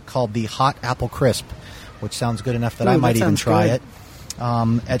a drink called the Hot Apple Crisp, which sounds good enough that I might even try it.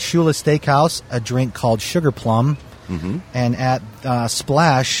 At Shula Steakhouse, a drink called Sugar Plum. Mm-hmm. And at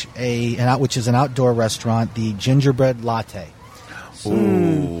Splash, which is an outdoor restaurant, the Gingerbread Latte. So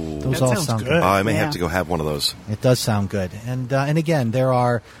those That all sounds sound good. I may have to go have one of those. It does sound good. And again, there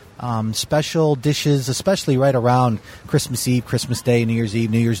are special dishes, especially right around Christmas Eve, Christmas Day, New Year's Eve,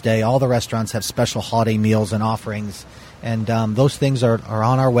 New Year's Day. All the restaurants have special holiday meals and offerings. And those things are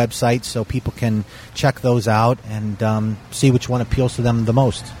on our website, so people can check those out and see which one appeals to them the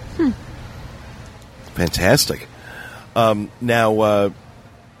most. Fantastic. Now,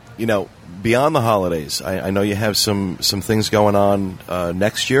 beyond the holidays, I know you have some things going on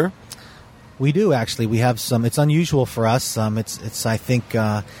next year. We do, actually. We have some. It's unusual for us. It's I think,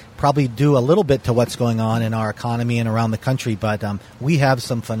 probably due a little bit to what's going on in our economy and around the country, but we have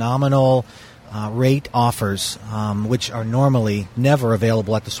some phenomenal rate offers, which are normally never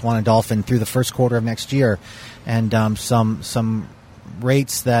available at the Swan and Dolphin through the first quarter of next year, and some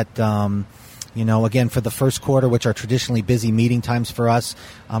rates that Again, for the first quarter, which are traditionally busy meeting times for us,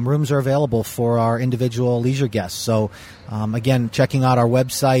 rooms are available for our individual leisure guests. So, again, checking out our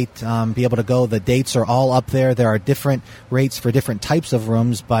website, be able to go. The dates are all up there. There are different rates for different types of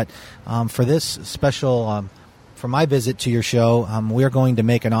rooms, but for this special for my visit to your show, we're going to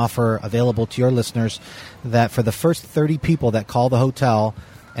make an offer available to your listeners that for the first 30 people that call the hotel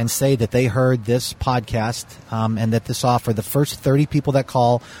and say that they heard this podcast and that this offer, the first 30 people that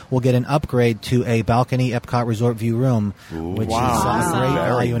call will get an upgrade to a balcony Epcot Resort View room, which is a great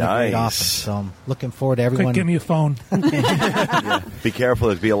value and a great offer. So I'm looking forward to everyone. Quick, give me a phone. Be careful.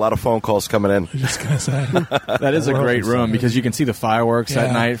 There'll be a lot of phone calls coming in. I was just going to say. That is a great room because you can see the fireworks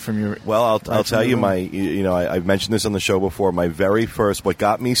at night from your... Well, I'll tell you, I've mentioned this on the show before, my very first, what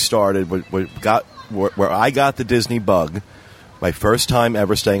got me started, where I got the Disney bug, my first time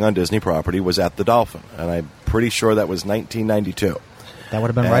ever staying on Disney property was at the Dolphin, and I'm pretty sure that was 1992. That would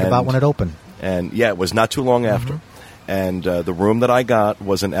have been right about when it opened. And, it was not too long after. And the room that I got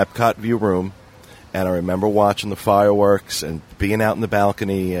was an Epcot View room, and I remember watching the fireworks and being out in the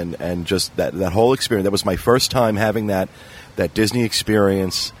balcony and just that whole experience. That was my first time having that Disney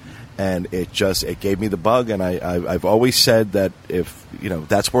experience, and it gave me the bug, and I've always said that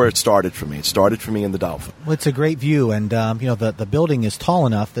that's where it started for me. It started for me in the Dolphin. Well, it's a great view, and the building is tall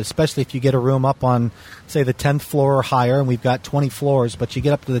enough that especially if you get a room up on, say, the 10th floor or higher, and we've got 20 floors, but you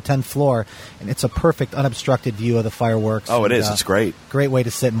get up to the 10th floor, and it's a perfect unobstructed view of the fireworks. Oh, it is. It's great. Great way to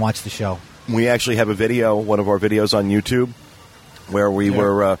sit and watch the show. We actually have a video, one of our videos on YouTube, where we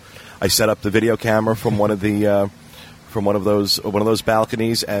were. I set up the video camera from one of those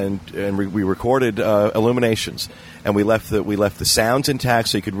balconies, and we recorded illuminations, and we left the sounds intact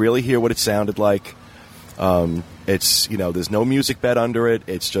so you could really hear what it sounded like. It's there's no music bed under it.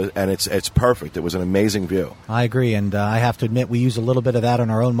 It's perfect. It was an amazing view. I agree, and I have to admit we use a little bit of that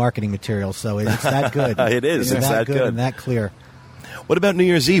on our own marketing material, so it's that good. It is. It's that good and that clear. What about New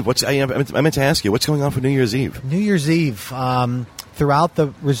Year's Eve? I meant to ask you, what's going on for New Year's Eve? New Year's Eve, throughout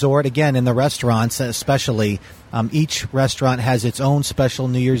the resort, again, in the restaurants especially, each restaurant has its own special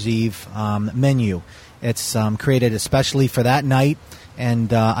New Year's Eve menu. It's created especially for that night,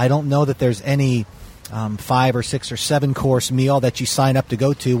 and I don't know that there's any 5 or 6 or 7 course meal that you sign up to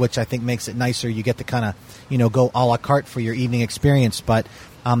go to, which I think makes it nicer. You get to kind of go a la carte for your evening experience, but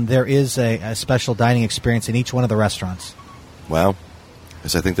there is a special dining experience in each one of the restaurants. Wow.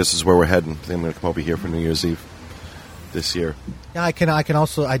 Because I think this is where we're heading. I think I'm going to come over here for New Year's Eve this year. Yeah, I can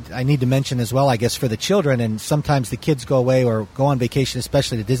also, I need to mention as well, I guess, for the children, and sometimes the kids go away or go on vacation,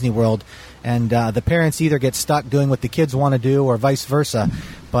 especially to Disney World, and the parents either get stuck doing what the kids want to do or vice versa.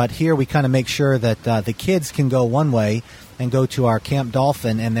 But here we kind of make sure that the kids can go one way and go to our Camp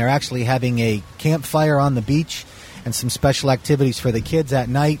Dolphin, and they're actually having a campfire on the beach and some special activities for the kids at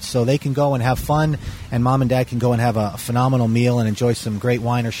night so they can go and have fun, and mom and dad can go and have a phenomenal meal and enjoy some great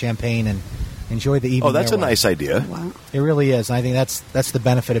wine or champagne and enjoy the evening. Oh, that's a nice idea. Wow. It really is. I think that's the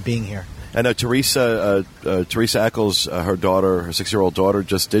benefit of being here. I know Teresa Echols, her 6-year-old daughter,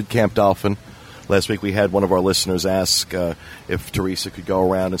 just did Camp Dolphin. Last week we had one of our listeners ask if Teresa could go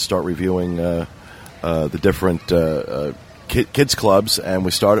around and start reviewing the different kids clubs, and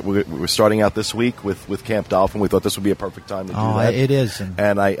we're starting out this week with Camp Dolphin. We thought this would be a perfect time to do that. It is.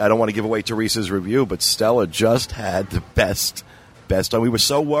 And I don't want to give away Teresa's review, but Stella just had the best time. We were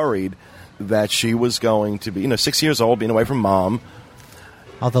so worried that she was going to be 6 years old, being away from mom.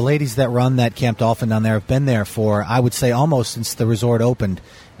 Oh, the ladies that run that Camp Dolphin down there have been there for, I would say, almost since the resort opened.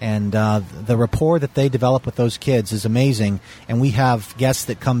 And the rapport that they develop with those kids is amazing. And we have guests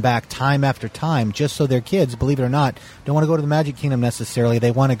that come back time after time just so their kids, believe it or not, don't want to go to the Magic Kingdom necessarily. They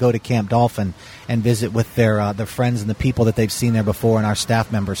want to go to Camp Dolphin and visit with their friends and the people that they've seen there before and our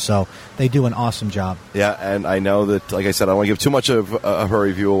staff members. So they do an awesome job. Yeah, and I know that, like I said, I don't want to give too much of her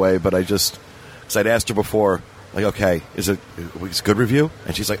review away, but because I'd asked her before, like, okay, is it a good review?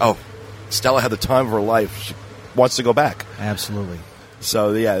 And she's like, oh, Stella had the time of her life. She wants to go back. Absolutely.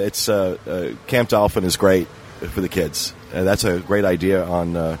 So, yeah, it's Camp Dolphin is great for the kids. That's a great idea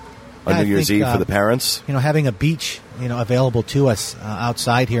on New Year's Eve for the parents. Having a beach, available to us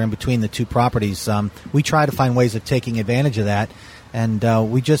outside here in between the two properties, we try to find ways of taking advantage of that. And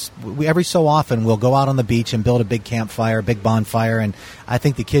we every so often we'll go out on the beach and build a big campfire, big bonfire, and I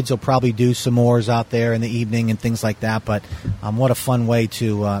think the kids will probably do s'mores out there in the evening and things like that. But what a fun way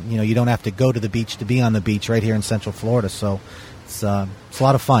to you don't have to go to the beach to be on the beach right here in Central Florida. So it's a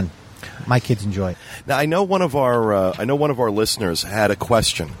lot of fun. My kids enjoy it. Now I know one of our listeners had a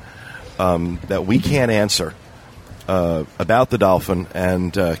question that we can't answer, about the Dolphin.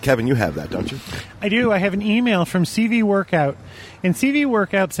 And Kevin, you have that, don't you? I do. I have an email from CV Workout. And CV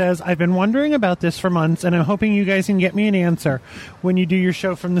Workout says, I've been wondering about this for months, and I'm hoping you guys can get me an answer when you do your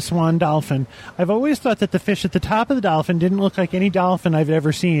show from the Swan Dolphin. I've always thought that the fish at the top of the dolphin didn't look like any dolphin I've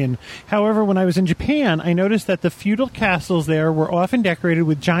ever seen. However, when I was in Japan, I noticed that the feudal castles there were often decorated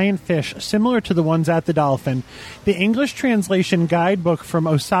with giant fish similar to the ones at the dolphin. The English translation guidebook from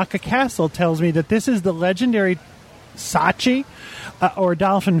Osaka Castle tells me that this is the legendary Sachi, or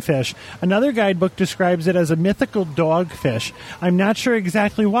dolphin fish. Another guidebook describes it as a mythical dogfish. I'm not sure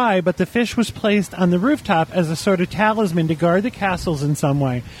exactly why, but the fish was placed on the rooftop as a sort of talisman to guard the castles in some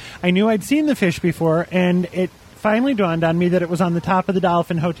way. I knew I'd seen the fish before, and it finally dawned on me that it was on the top of the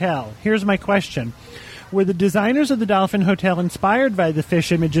Dolphin Hotel. Here's my question. Were the designers of the Dolphin Hotel inspired by the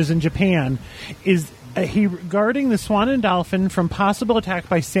fish images in Japan? Is he guarding the swan and dolphin from possible attack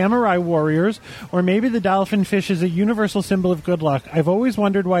by samurai warriors, or maybe the dolphin fish is a universal symbol of good luck? I've always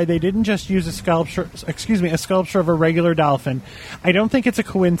wondered why they didn't just use a sculpture of a regular dolphin. I don't think it's a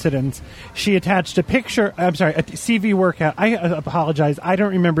coincidence. She attached a picture. I'm sorry, a CV Workout. I apologize. I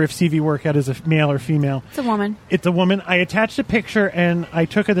don't remember if CV Workout is a male or female. It's a woman. It's a woman. I attached a picture, and I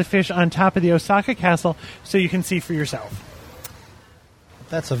took of the fish on top of the Osaka Castle so you can see for yourself.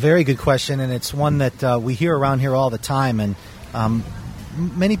 That's a very good question, and it's one that we hear around here all the time, and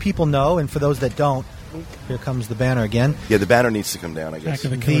many people know, and for those that don't, here comes the banner again. Yeah, the banner needs to come down, I guess.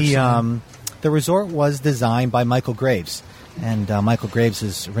 The resort was designed by Michael Graves, and Michael Graves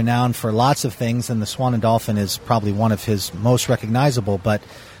is renowned for lots of things, and the Swan and Dolphin is probably one of his most recognizable, but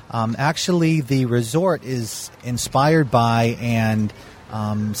actually the resort is inspired by and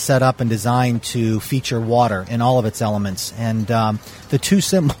set up and designed to feature water in all of its elements. And the two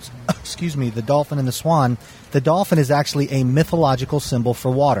symbols, the dolphin and the swan, the dolphin is actually a mythological symbol for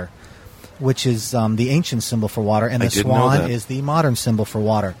water, which is the ancient symbol for water, and the swan is the modern symbol for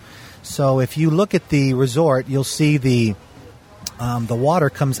water. So if you look at the resort, you'll see the water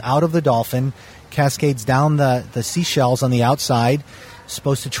comes out of the dolphin, cascades down the seashells on the outside,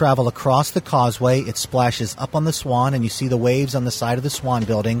 supposed to travel across the causeway. It splashes up on the swan, and you see the waves on the side of the Swan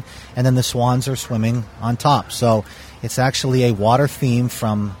building, and then the swans are swimming on top. So it's actually a water theme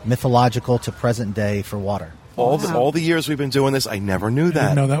from mythological to present day for water. All the years we've been doing this, I never knew that. I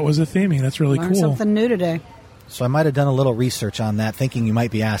didn't know that was a theming. That's really Learned cool. something new today. So I might have done a little research on that, thinking you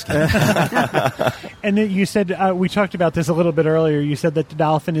might be asking. And then you said, we talked about this a little bit earlier, you said that the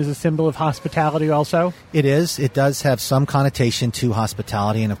dolphin is a symbol of hospitality also? It is. It does have some connotation to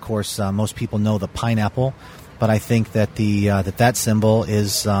hospitality, and of course most people know the pineapple, but I think that that symbol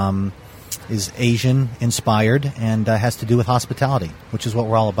is Asian inspired and has to do with hospitality, which is what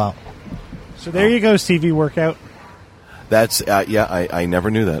we're all about. So there you go, CV Workout. That's I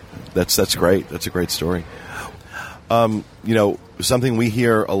never knew that. That's great. That's a great story. Something we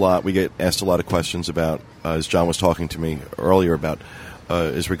hear a lot, we get asked a lot of questions about, as John was talking to me earlier about,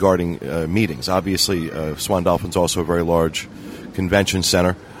 is regarding meetings. Obviously, Swan Dolphin's also a very large convention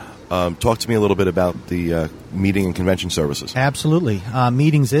center. Talk to me a little bit about the meeting and convention services. Absolutely.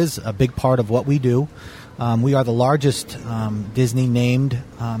 Meetings is a big part of what we do. We are the largest Disney-named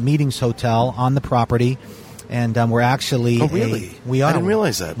meetings hotel on the property. And we're actually... Oh, really? We are. I didn't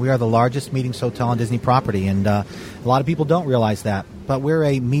realize that. We are the largest meetings hotel on Disney property, and a lot of people don't realize that. But we're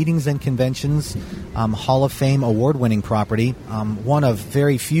a meetings and conventions Hall of Fame award-winning property, one of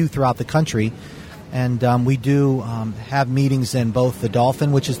very few throughout the country. And we do have meetings in both the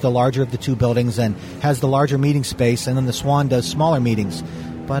Dolphin, which is the larger of the two buildings and has the larger meeting space, and then the Swan does smaller meetings.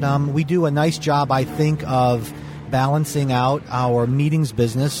 But we do a nice job, I think, of balancing out our meetings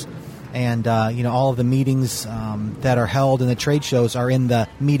business. And, all of the meetings that are held in the trade shows are in the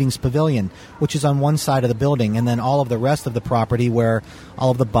meetings pavilion, which is on one side of the building. And then all of the rest of the property where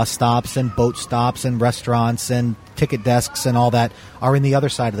all of the bus stops and boat stops and restaurants and ticket desks and all that are in the other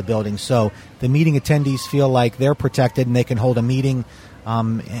side of the building. So the meeting attendees feel like they're protected and they can hold a meeting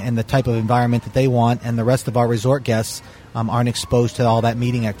in the type of environment that they want. And the rest of our resort guests aren't exposed to all that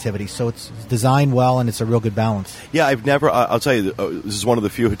meeting activity. So it's designed well, and it's a real good balance. Yeah, I've never, I'll tell you, this is one of the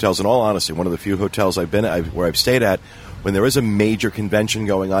few hotels, in all honesty, one of the few hotels I've been at, where I've stayed at, when there is a major convention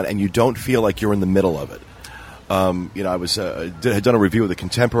going on and you don't feel like you're in the middle of it. I was had done a review of the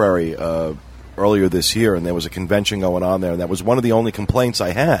Contemporary earlier this year, and there was a convention going on there, and that was one of the only complaints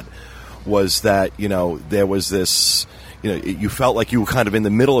I had, was that, there was this, you felt like you were kind of in the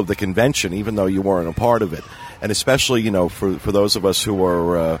middle of the convention, even though you weren't a part of it. And especially, for those of us who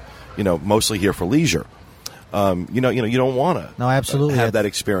are, mostly here for leisure, you don't want to absolutely have that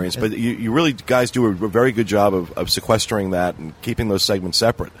experience. But you really guys do a very good job of sequestering that and keeping those segments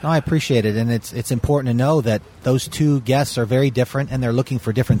separate. No, I appreciate it, and it's important to know that those two guests are very different, and they're looking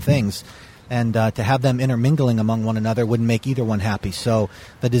for different things. And to have them intermingling among one another wouldn't make either one happy. So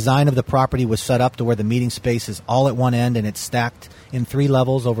the design of the property was set up to where the meeting space is all at one end, and it's stacked in 3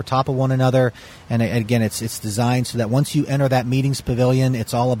 levels over top of one another. And again, it's designed so that once you enter that meetings pavilion,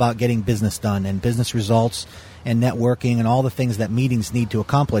 it's all about getting business done and business results and networking and all the things that meetings need to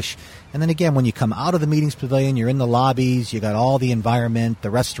accomplish. And then again, when you come out of the meetings pavilion, you're in the lobbies, you got all the environment, the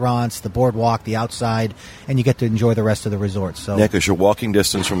restaurants, the boardwalk, the outside, and you get to enjoy the rest of the resort. So, yeah, because you're walking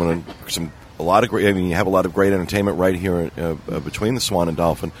distance from a lot of great. I mean, you have a lot of great entertainment right here between the Swan and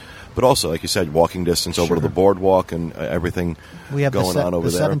Dolphin. But also, like you said, walking distance over to the boardwalk and everything we have going on over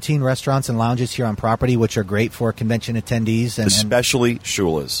there. 17 restaurants and lounges here on property, which are great for convention attendees. Especially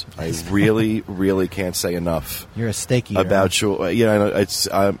Shula's. I really, really can't say enough. You're a steak eater. About Shula. It's,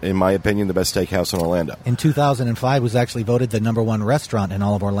 in my opinion, the best steakhouse in Orlando. In 2005, was actually voted the #1 restaurant in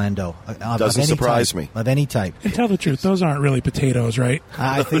all of Orlando. Doesn't surprise me. Of any type. And tell the truth, those aren't really potatoes, right?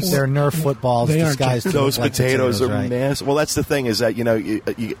 I think they're Nerf footballs disguised as those potatoes are right? massive. Well, that's the thing is that,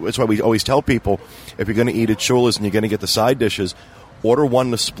 it's why we always tell people, if you're going to eat at Shula's and you're going to get the side dishes, order one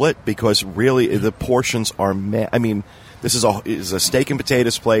to split, because really the portions are I mean, this is a steak and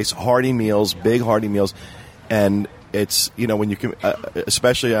potatoes place, hearty meals, big hearty meals, and it's, when you can,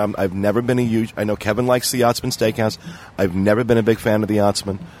 especially, I've never been I know Kevin likes the Yachtsman Steakhouse. I've never been a big fan of the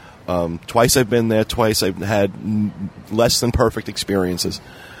Yachtsman. Twice I've been there, twice I've had less than perfect experiences.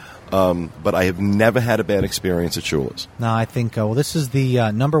 But I have never had a bad experience at Shula's. No, I think, this is the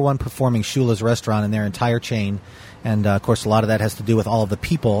 #1 performing Shula's restaurant in their entire chain. And, of course, a lot of that has to do with all of the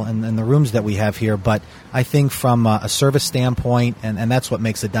people and the rooms that we have here. But I think from a service standpoint, and that's what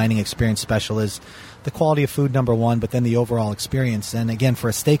makes a dining experience special, is the quality of food, #1, but then the overall experience. And, again, for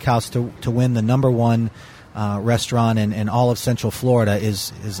a steakhouse to win the #1 restaurant in all of Central Florida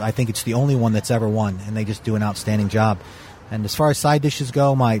is I think it's the only one that's ever won. And they just do an outstanding job. And as far as side dishes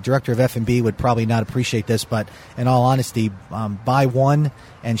go, my director of F&B would probably not appreciate this, but in all honesty, buy one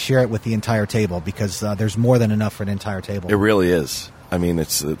and share it with the entire table, because there's more than enough for an entire table. It really is. I mean,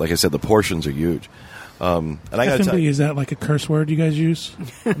 it's like I said, the portions are huge. And I got to tell you, is that like a curse word you guys use?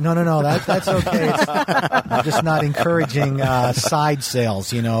 No, that's okay. I'm just not encouraging side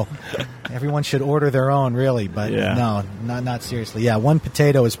sales. Everyone should order their own, really, but no, not seriously. Yeah, one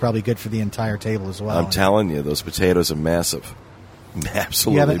potato is probably good for the entire table as well. I'm telling you, those potatoes are massive.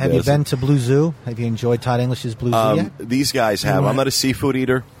 Absolutely. Have you been to Blue Zoo? Have you enjoyed Todd English's Blue Zoo yet? These guys have. I'm not a seafood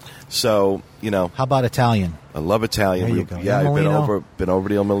eater, so How about Italian? I love Italian. There you go. Yeah, I've been over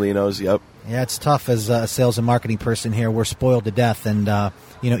to Il Molino's. Yep. Yeah, it's tough as a sales and marketing person here. We're spoiled to death, and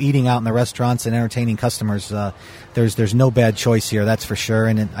eating out in the restaurants and entertaining customers. There's no bad choice here, that's for sure.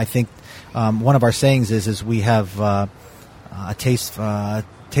 And I think one of our sayings is we have a taste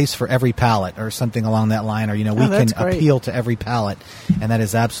for every palate, or something along that line, or we can appeal to every palate, and that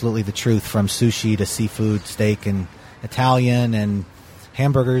is absolutely the truth. From sushi to seafood, steak, and Italian, and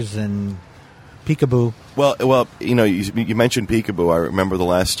hamburgers, and peekaboo. Well, you mentioned peekaboo. I remember the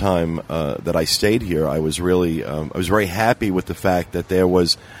last time that I stayed here, I was really, I was very happy with the fact that there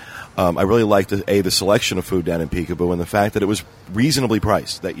was. I really liked the selection of food down in Peekaboo, and the fact that it was reasonably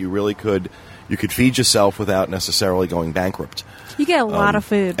priced. That you really could feed yourself without necessarily going bankrupt. You get a lot of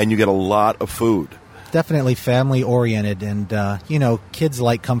food, and you get a lot of food. Definitely family oriented, and kids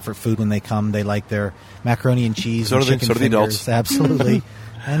like comfort food when they come. They like their macaroni and cheese and chicken fingers. The adults. Absolutely.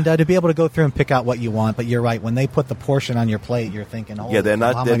 And to be able to go through and pick out what you want. But you're right. When they put the portion on your plate, you're thinking, "Oh, yeah, they're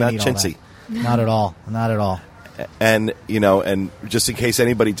not chintzy." Not at all. Not at all. And and just in case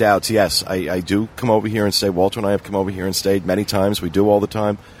anybody doubts, yes, I do come over here and stay. Walter and I have come over here and stayed many times. We do all the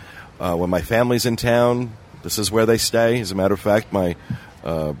time. When my family's in town, this is where they stay. As a matter of fact, my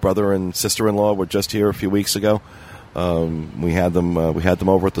brother and sister-in-law were just here a few weeks ago. We had them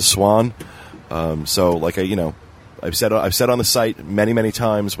over at the Swan. So, like I've said on the site many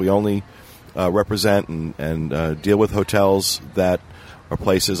times, we only represent and deal with hotels that are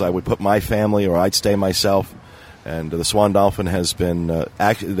places I would put my family or I'd stay myself. And the Swan Dolphin has been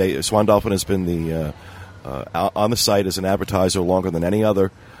Swan Dolphin has been the on the site as an advertiser longer than any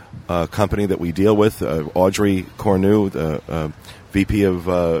other company that we deal with. Audrey Cornu, the VP of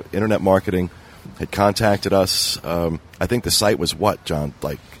Internet Marketing, had contacted us. I think the site was what, John?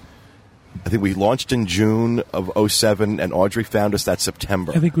 I think we launched in June of 2007, and Audrey found us that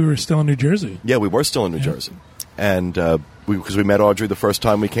September. I think we were still in New Jersey. Yeah, we were still in New Jersey. And because we met Audrey the first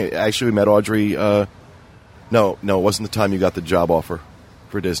time we came. Actually, we met Audrey. No, it wasn't the time you got the job offer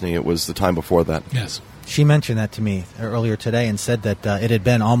for Disney. It was the time before that. Yes. She mentioned that to me earlier today and said that it had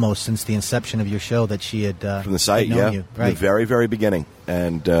been almost since the inception of your show that she had from the site, had known you. Right. The very, very beginning.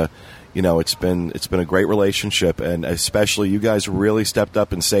 And it's been a great relationship, and especially you guys really stepped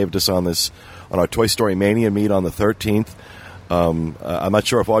up and saved us on our Toy Story Mania meet on the 13th. I'm not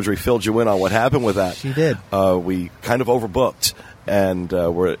sure if Audrey filled you in on what happened with that. She did. We kind of overbooked. And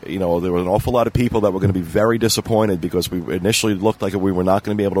there were an awful lot of people that were going to be very disappointed because we initially looked like we were not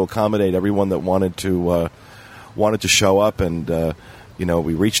going to be able to accommodate everyone that wanted to show up. And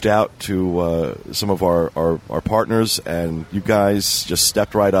we reached out to some of our partners, and you guys just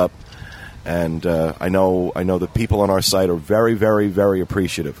stepped right up. And I know the people on our site are very, very, very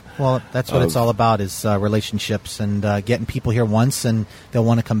appreciative. Well, that's what it's all about is relationships and getting people here once, and they'll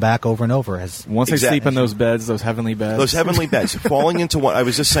want to come back over and over. Once they sleep in those beds, those heavenly beds. Those heavenly beds. Falling into one. I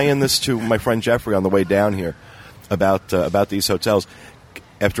was just saying this to my friend Jeffrey on the way down here about these hotels.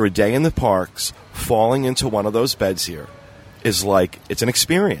 After a day in the parks, falling into one of those beds here is like, it's an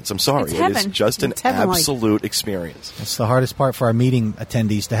experience. I'm sorry. It is just an absolute experience. It's the hardest part for our meeting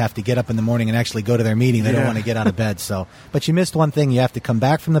attendees to have to get up in the morning and actually go to their meeting. They don't want to get out of bed. But you missed one thing. You have to come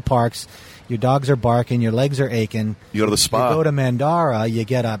back from the parks. Your dogs are barking. Your legs are aching. You go to the spa. You go to Mandara. You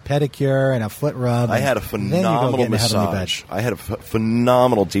get a pedicure and a foot rub. I had a phenomenal massage. I had a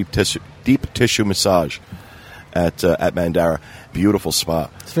phenomenal deep tissue massage at Mandara. Beautiful spa.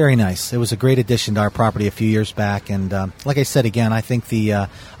 It's very nice. It was a great addition to our property a few years back, and like I said again, I think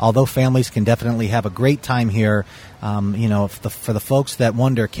although families can definitely have a great time here, for the folks that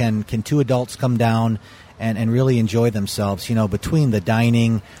wonder, can two adults come down and really enjoy themselves? Between the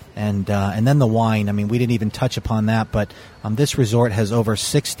dining and then the wine. I mean, we didn't even touch upon that, but this resort has over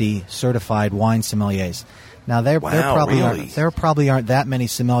 60 certified wine sommeliers. Now, there probably aren't that many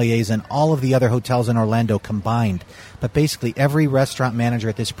sommeliers in all of the other hotels in Orlando combined, but basically every restaurant manager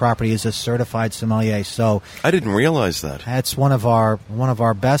at this property is a certified sommelier. So I didn't realize that. That's one of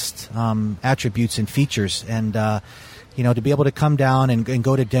our best attributes and features, and to be able to come down and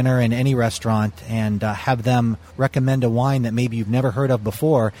go to dinner in any restaurant and have them recommend a wine that maybe you've never heard of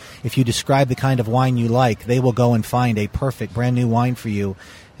before. If you describe the kind of wine you like, they will go and find a perfect brand new wine for you.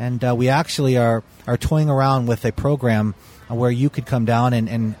 And we actually are toying around with a program where you could come down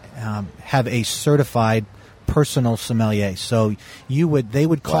and have a certified personal sommelier. So they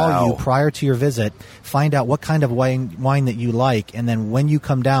would call you prior to your visit, find out what kind of wine that you like, and then when you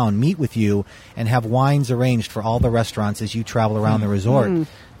come down, meet with you and have wines arranged for all the restaurants as you travel around the resort.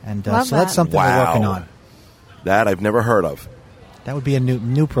 And so that's something we're working on. That I've never heard of. That would be a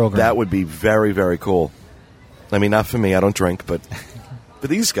new program. That would be very, very cool. I mean, not for me. I don't drink, but for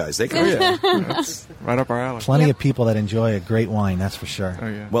these guys, they can. That's right up our alley. Plenty of people that enjoy a great wine, that's for sure. Oh,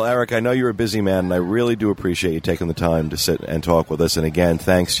 yeah. Well, Eric, I know you're a busy man, and I really do appreciate you taking the time to sit and talk with us. And again,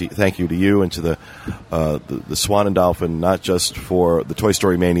 thank you to you and to the Swan and Dolphin, not just for the Toy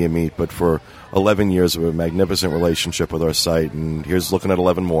Story Mania meet, but for 11 years of a magnificent relationship with our site. And here's looking at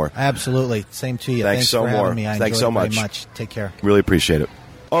 11 more. Absolutely. Same to you. Thanks so for having me. I Thanks so enjoyed it very much. Take care. Really appreciate it.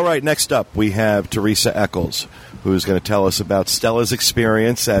 All right, next up we have Teresa Echols, who's going to tell us about Stella's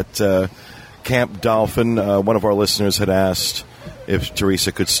experience at Camp Dolphin. One of our listeners had asked if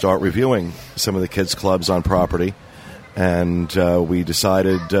Teresa could start reviewing some of the kids' clubs on property, and we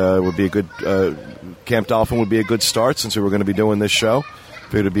decided it would be a good Camp Dolphin would be a good start since we were going to be doing this show.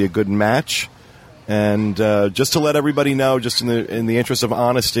 Figured it'd be a good match, and just to let everybody know, just in the interest of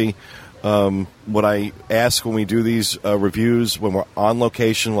honesty. What I ask when we do these reviews, when we're on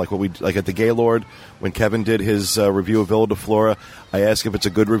location, like at the Gaylord, when Kevin did his review of Villa de Flora, I ask if it's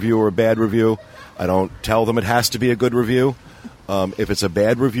a good review or a bad review. I don't tell them it has to be a good review. If it's a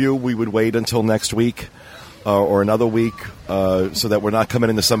bad review, we would wait until next week or another week so that we're not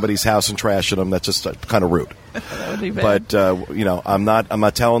coming into somebody's house and trashing them. That's just kind of rude. That would be bad. But I'm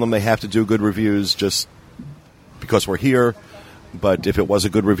not telling them they have to do good reviews just because we're here. But if it was a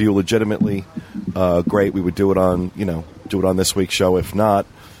good review legitimately, great, we would do it on this week's show. If not,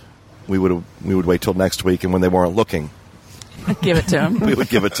 we would wait till next week, and when they weren't looking, give it to them. We would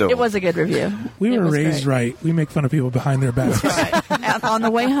give it to them. It was a good review. We were raised right. We make fun of people behind their backs. Right. On the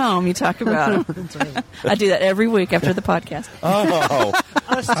way home, you talk about them. Right. I do that every week after the podcast. Oh,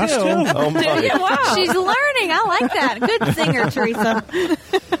 us too. Oh my! Wow. She's learning. I like that. Good singer, Teresa.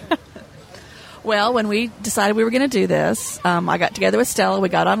 Well, when we decided we were going to do this, I got together with Stella. We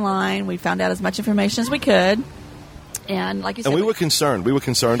got online. We found out as much information as we could. And like you said... And we were concerned. We were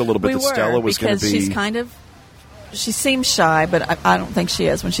concerned a little bit that Stella was going to be... because she seems shy, but I don't think she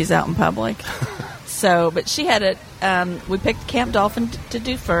is when she's out in public. But she had it... we picked Camp Dolphin to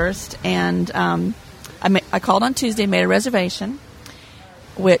do first. And I called on Tuesday and made a reservation.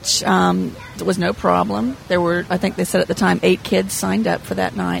 which was no problem. There were, I think they said at the time, 8 kids signed up for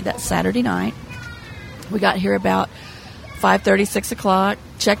that night, that Saturday night. We got here about 5:30, 6 o'clock,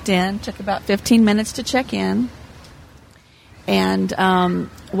 checked in, took about 15 minutes to check in. And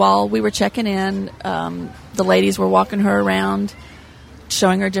while we were checking in, the ladies were walking her around,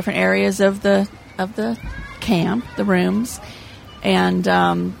 showing her different areas of the camp, the rooms. And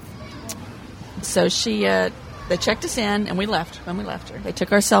so they checked us in, and we left when we left her. They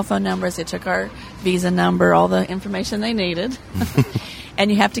took our cell phone numbers, they took our visa number, all the information they needed.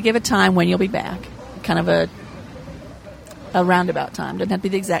 And you have to give a time when you'll be back, kind of a roundabout time. Doesn't have to be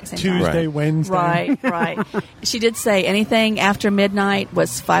the exact same time. Tuesday, Wednesday. Right. She did say anything after midnight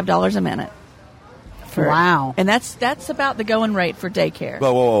was $5 a minute. Wow. And that's about the going rate for daycare.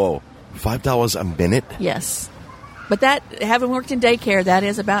 Whoa. $5 a minute? Yes. But that, having worked in daycare, that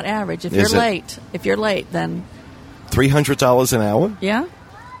is about average. If you're late, then $300 an hour? Yeah.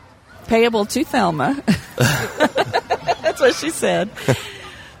 Payable to Thelma. That's what she said.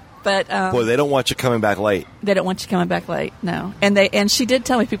 But boy, they don't want you coming back late. They don't want you coming back late, no. And she did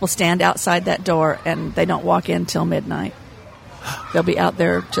tell me people stand outside that door and they don't walk in till midnight. They'll be out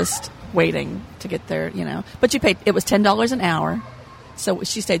there just waiting to get there, But you paid, it was $10 an hour. So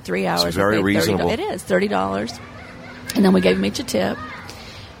she stayed 3 hours. It's very reasonable. It is, $30. And then we gave them each a tip.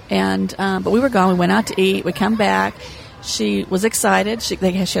 And but we were gone. We went out to eat. We come back. She was excited. She had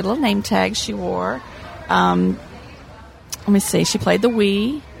a little name tag she wore. Let me see. She played the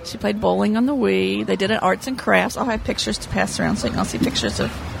Wii. She played bowling on the Wii. They did an arts and crafts. I'll have pictures to pass around so you can all see pictures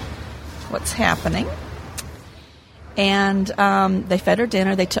of what's happening. And they fed her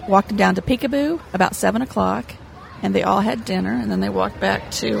dinner. They walked down to Peekaboo about 7 o'clock, and they all had dinner. And then they walked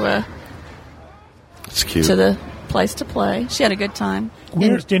back to it's cute. To the place to play. She had a good time.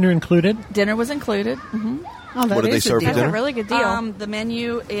 Was dinner included? Dinner was included. Mm-hmm. Oh, what did they serve for That's dinner? a really good deal. The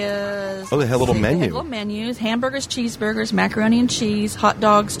menu is... Oh, they had a little menu. They had little menus. Hamburgers, cheeseburgers, macaroni and cheese, hot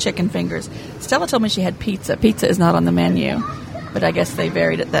dogs, chicken fingers. Stella told me she had pizza. Pizza is not on the menu, but I guess they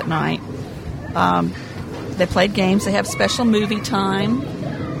varied it that night. They played games. They have special movie time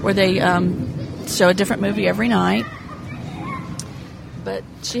where they show a different movie every night. But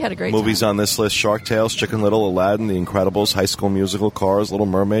she had a great Movies time. on this list: Shark Tales, Chicken Little, Aladdin, The Incredibles, High School Musical, Cars, Little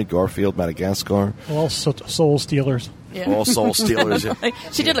Mermaid, Garfield, Madagascar. All soul stealers. Yeah. All soul stealers.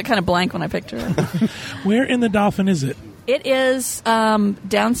 She did look kind of blank when I picked her up. Where in the Dolphin is it? It is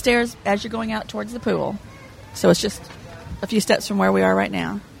downstairs as you're going out towards the pool. So it's just a few steps from where we are right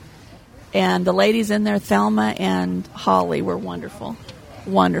now. And the ladies in there, Thelma and Holly, were wonderful.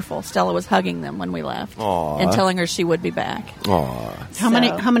 Wonderful. Stella was hugging them when we left. Aww. And telling her she would be back. Aww.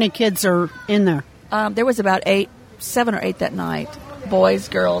 How many kids are in there? There was about 7 or 8 that night. Boys,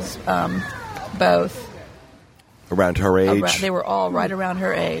 girls, both. Around her age? They were all right around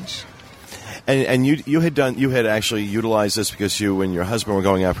her age. And you had actually utilized this because you and your husband were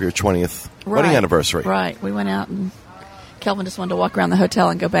going out for your 20th wedding anniversary. Right. We went out, and Kelvin just wanted to walk around the hotel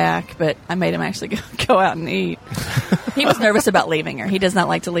and go back, but I made him actually go out and eat. He was nervous about leaving her. He does not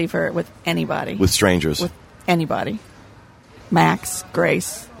like to leave her with anybody. With strangers. With anybody. Max,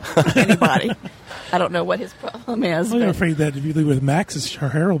 Grace, anybody. I don't know what his problem is. I'm afraid that if you leave with Max, her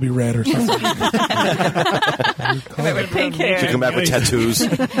hair will be red or something. Pink hair. She'll come back with tattoos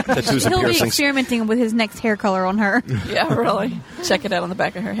and He'll be piercings. experimenting with his next hair color on her. Yeah, really. Check it out on the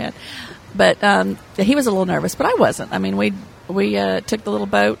back of her head. But he was a little nervous, but I wasn't. I mean, we took the little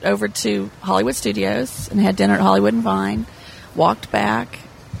boat over to Hollywood Studios and had dinner at Hollywood and Vine, walked back.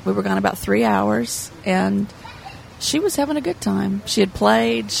 We were gone about 3 hours, and she was having a good time. She had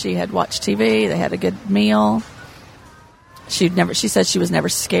played. She had watched TV. They had a good meal. She said she was never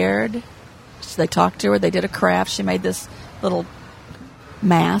scared. They talked to her. They did a craft. She made this little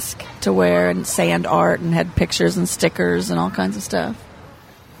mask to wear and sand art and had pictures and stickers and all kinds of stuff.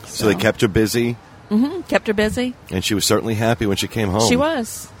 So they kept her busy? Mm-hmm. Kept her busy. And she was certainly happy when she came home. She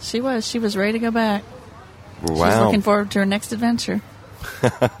was. She was ready to go back. Wow. She was looking forward to her next adventure.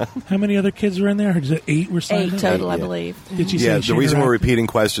 How many other kids were in there? Is it 8 were signed 8 up? total, I yeah. believe. Did she Yeah, say the reason we're interacted? repeating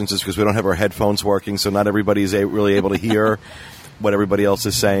questions is because we don't have our headphones working, so not everybody is really able to hear what everybody else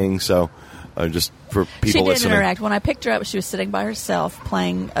is saying. So just for people She did listening. interact. When I picked her up, she was sitting by herself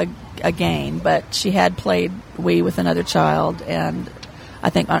playing a game, but she had played Wii with another child, and I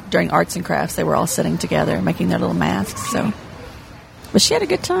think during arts and crafts they were all sitting together making their little masks. So, but she had a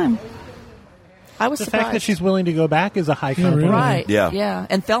good time. I was The surprised. fact that she's willing to go back is a high compliment. really? Right. Yeah. Yeah.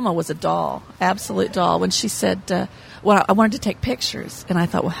 And Thelma was a doll, absolute doll. When she said, well, I wanted to take pictures. And I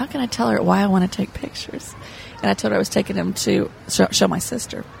thought, well, how can I tell her why I want to take pictures? And I told her I was taking them to show my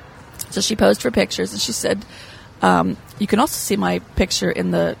sister. So she posed for pictures, and she said, You can also see my picture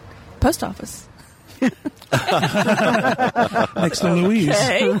in the post office. Next to Louise.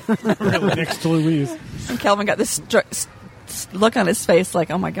 Okay. Next to Louise. And Kelvin got this look on his face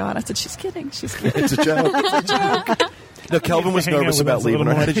like, oh, my God. I said, she's kidding. She's kidding. It's a joke. It's a joke. No, Kelvin was Hang out nervous with about us a leaving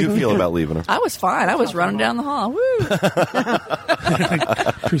her. little How did you feel about leaving her? I was fine. I was running down the hall. Woo.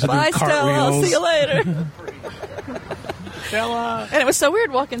 Teresa Bye, doing Stella. I'll cartwheels. see you later. Stella. And it was so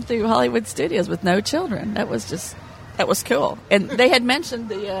weird walking through Hollywood Studios with no children. That was cool. And they had mentioned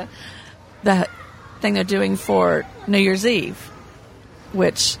the thing they're doing for New Year's Eve,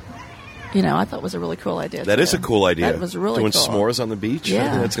 which, I thought was a really cool idea. That is a cool idea. That was really doing cool. s'mores on the beach. Yeah. I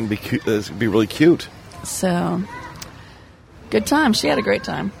think that's going to be cute. That's going to be really cute. So, good time. She had a great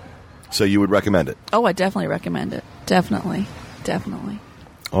time. So you would recommend it? Oh, I definitely recommend it. Definitely.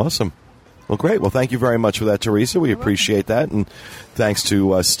 Awesome. Well, great. Well, thank you very much for that, Teresa. We appreciate that. And thanks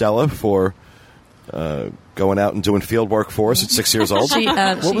to Stella for going out and doing field work for us at 6 years old.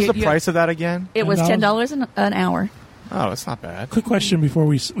 What was the price of that again? It was $10 an hour. Oh, that's not bad. Quick question before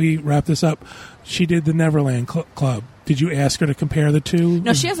we wrap this up. She did the Neverland Club. Did you ask her to compare the two?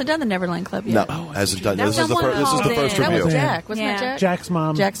 No, she hasn't done the Neverland Club yet. No, hasn't done. That This is the was first That review. was Jack. Wasn't Yeah. it Jack? Jack's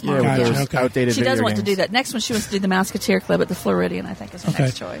mom. Jack's mom. Yeah, Gotcha, those okay. outdated She does video want to games. do that. Next one, she wants to do the Musketeer Club at the Floridian, I think is her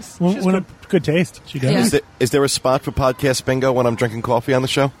next choice. Well, She's when good taste. she does. Yeah. Is there a spot for podcast bingo when I'm drinking coffee on the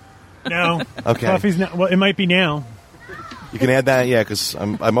show? No. Okay. Coffee's not. Well, it might be now. You can add that, yeah, because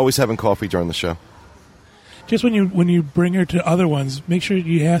I'm always having coffee during the show. Just when you bring her to other ones, make sure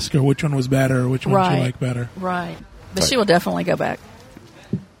you ask her which one was better or which one Right. you like better. Right. But she will definitely go back.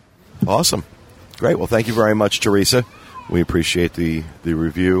 Awesome. Great. Well, thank you very much, Teresa. We appreciate the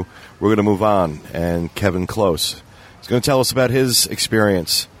review. We're going to move on, and Kevin Klose is going to tell us about his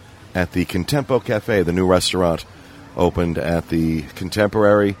experience at the Contempo Cafe, the new restaurant opened at the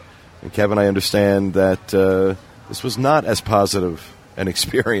Contemporary. And Kevin, I understand that this was not as positive an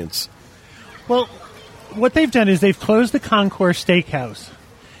experience. Well, what they've done is they've closed the Concourse Steakhouse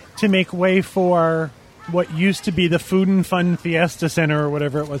to make way for what used to be the Food and Fun Fiesta Center or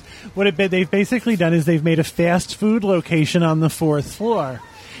whatever it was. They've basically done is they've made a fast food location on the 4th floor.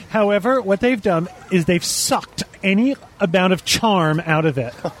 However, what they've done is they've sucked any amount of charm out of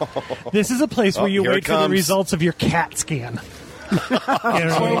it. This is a place where you here it wait for the comes. results of your CAT scan.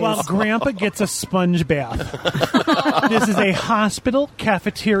 Or while Grandpa gets a sponge bath. This is a hospital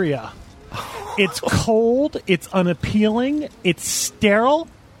cafeteria. It's cold, it's unappealing, it's sterile,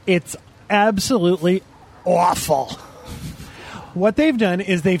 it's absolutely awful. What they've done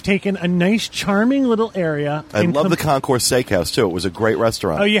is they've taken a nice, charming little area. I love the Concourse Steakhouse, too. It was a great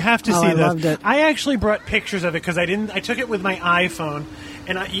restaurant. Oh, you have to see I this. loved it. I actually brought pictures of it because I took it with my iPhone,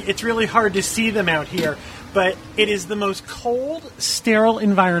 and it's really hard to see them out here. But it is the most cold, sterile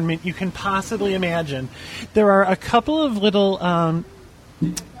environment you can possibly imagine. There are a couple of little.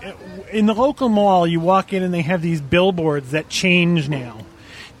 In the local mall, you walk in and they have these billboards that change now.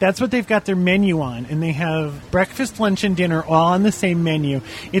 That's what they've got their menu on, and they have breakfast, lunch, and dinner all on the same menu.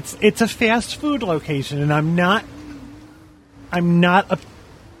 It's a fast food location, and I'm not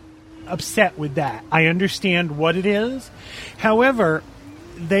upset with that. I understand what it is. However,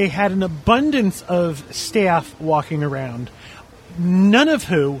 they had an abundance of staff walking around, none of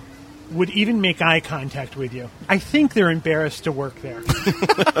who would even make eye contact with you. I think they're embarrassed to work there.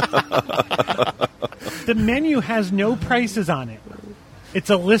 The menu has no prices on it. It's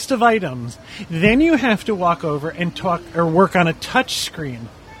a list of items. Then you have to walk over and talk or work on a touch screen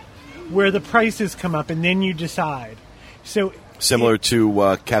where the prices come up, and then you decide. So Similar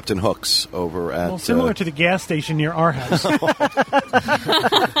to Captain Hook's over at... well, similar to the gas station near our house. Well,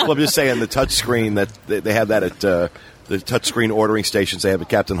 I'm just saying the touch screen that they have that at the touch screen ordering stations they have at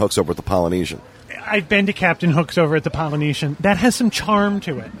Captain Hook's over at the Polynesian. I've been to Captain Hook's over at the Polynesian. That has some charm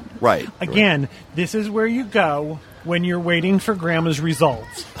to it. Right. Again, this is where you go when you're waiting for Grandma's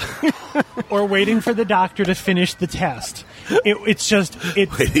results or waiting for the doctor to finish the test. It's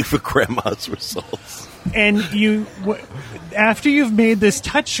Waiting for Grandma's results. and after you've made this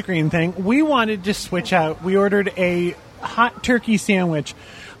touchscreen thing, we wanted to switch out. We ordered a hot turkey sandwich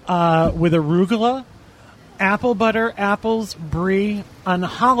with arugula, apple butter, apples, brie, on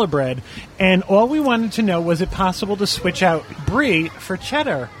challah bread, and all we wanted to know was it possible to switch out brie for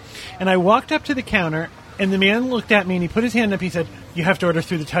cheddar. And I walked up to the counter, and the man looked at me, and he put his hand up. He said, "You have to order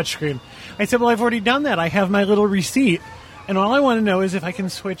through the touchscreen." I said, "Well, I've already done that. I have my little receipt, and all I want to know is if I can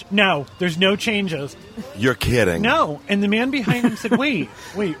switch." No, there's no changes. You're kidding. No. And the man behind him said, wait,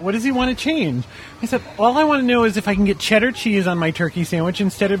 what does he want to change? I said, all I want to know is if I can get cheddar cheese on my turkey sandwich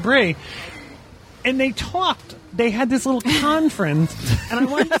instead of brie. And they talked they had this little conference, and I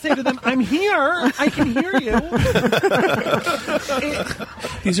wanted to say to them, I'm here. I can hear you.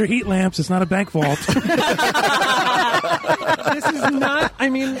 These are heat lamps. It's not a bank vault. This is not, I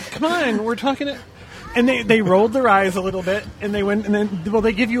mean, come on. We're talking... And they rolled their eyes a little bit, and they went, and then, well,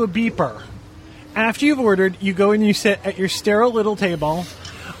 they give you a beeper. After you've ordered, you go and you sit at your sterile little table,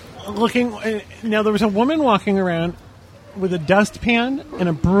 looking... Now, there was a woman walking around with a dustpan and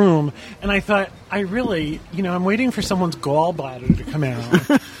a broom, and I thought, I'm waiting for someone's gallbladder to come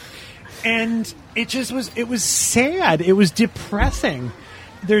out. And it was sad. It was depressing.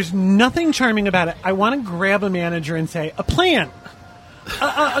 There's nothing charming about it. I want to grab a manager and say, a plant,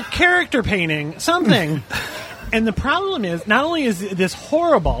 a character painting, something. And the problem is, not only is this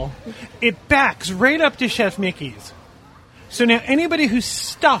horrible, it backs right up to Chef Mickey's. So now anybody who's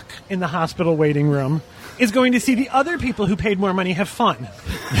stuck in the hospital waiting room is going to see the other people who paid more money have fun.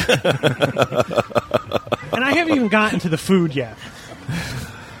 And I haven't even gotten to the food yet.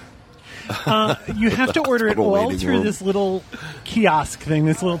 You have to order it all through this little kiosk thing,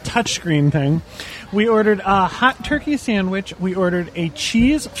 this little touchscreen thing. We ordered a hot turkey sandwich. We ordered a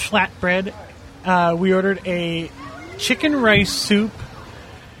cheese flatbread. We ordered a chicken rice soup.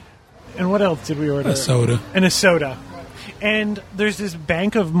 And what else did we order? A soda. And a soda. And there's this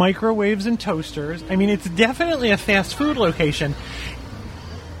bank of microwaves and toasters. I mean, it's definitely a fast food location.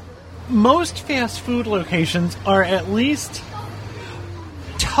 Most fast food locations are at least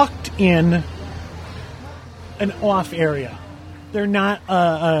tucked in an off area. They're not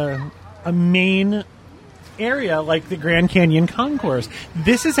a main area like the Grand Canyon Concourse.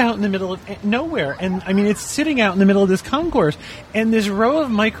 This is out in the middle of nowhere. And, I mean, it's sitting out in the middle of this concourse. And this row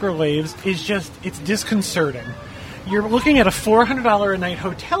of microwaves is just, it's disconcerting. You're looking at a $400 a night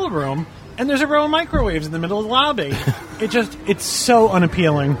hotel room, and there's a row of microwaves in the middle of the lobby. It's so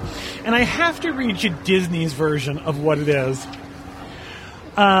unappealing. And I have to read you Disney's version of what it is.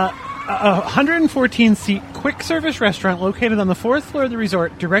 A 114-seat quick-service restaurant located on the 4th floor of the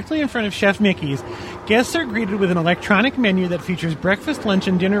resort, directly in front of Chef Mickey's. Guests are greeted with an electronic menu that features breakfast, lunch,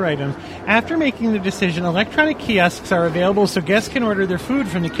 and dinner items. After making the decision, electronic kiosks are available so guests can order their food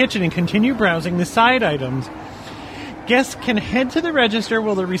from the kitchen and continue browsing the side items. Guests can head to the register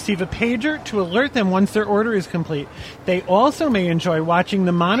where they'll receive a pager to alert them once their order is complete. They also may enjoy watching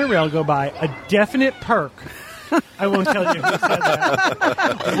the monorail go by, a definite perk. I won't tell you who said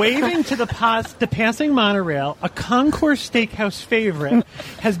that. Waving to the passing monorail, a Concourse Steakhouse favorite,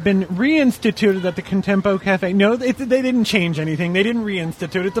 has been reinstituted at the Contempo Cafe. No, they didn't change anything. They didn't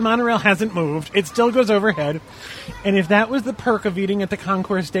reinstitute it. The monorail hasn't moved. It still goes overhead. And if that was the perk of eating at the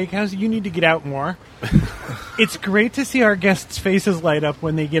Concourse Steakhouse, you need to get out more. It's great to see our guests' faces light up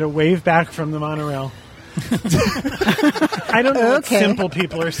when they get a wave back from the monorail. I don't know what simple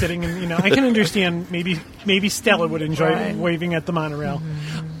people are sitting in. I can understand maybe Stella would enjoy waving at the monorail.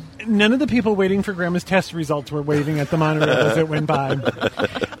 Mm-hmm. None of the people waiting for Grandma's test results were waving at the monorail as it went by.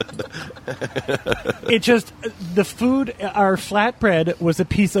 The food, our flatbread was a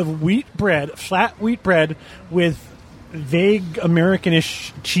piece of flat wheat bread with vague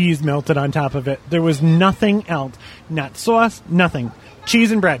Americanish cheese melted on top of it. There was nothing else. Not sauce, nothing.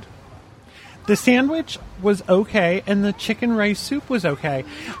 Cheese and bread. The sandwich was okay, and the chicken rice soup was okay.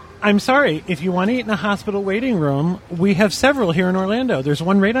 I'm sorry, if you want to eat in a hospital waiting room, we have several here in Orlando. There's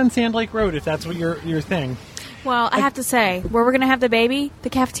one right on Sand Lake Road, if that's what your thing. Well, I have to say, where we're going to have the baby, the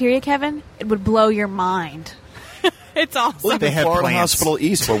cafeteria, Kevin, it would blow your mind. It's awesome. Well, they had Florida Hospital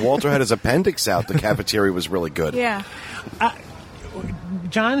East, where Walter had his appendix out. The cafeteria was really good. Yeah.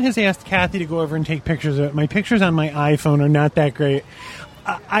 John has asked Kathy to go over and take pictures of it. My pictures on my iPhone are not that great.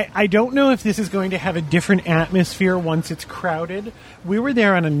 I don't know if this is going to have a different atmosphere once it's crowded. We were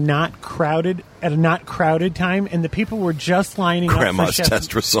there on a not crowded time, and the people were just lining Grandma's up for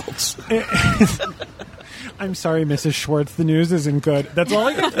test results. I'm sorry, Mrs. Schwartz, the news isn't good. That's all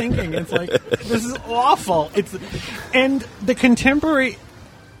I'm thinking. It's like, this is awful. And the contemporary,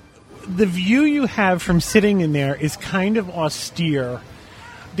 the view you have from sitting in there is kind of austere.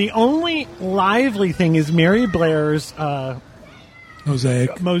 The only lively thing is Mary Blair's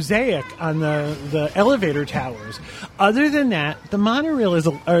mosaic on the elevator towers. Other than that, the monorail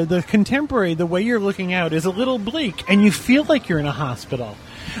or the contemporary, the way you're looking out is a little bleak, and you feel like you're in a hospital.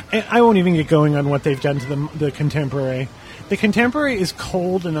 And I won't even get going on what they've done to the contemporary. The contemporary is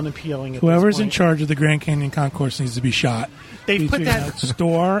cold and unappealing. Whoever's in charge of the Grand Canyon Concourse needs to be shot. They've put that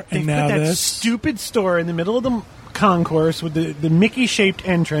store, and now this stupid store in the middle of the concourse with the Mickey-shaped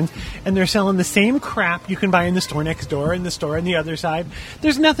entrance, and they're selling the same crap you can buy in the store next door and the store on the other side.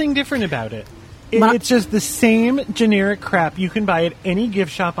 There's nothing different about it. It's just the same generic crap you can buy at any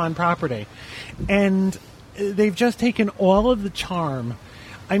gift shop on property. And they've just taken all of the charm.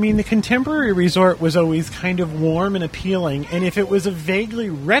 I mean, the Contemporary Resort was always kind of warm and appealing, and if it was a vaguely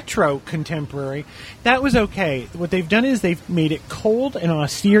retro Contemporary, that was okay. What they've done is they've made it cold and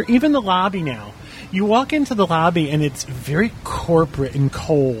austere. Even the lobby now. You walk into the lobby, and it's very corporate and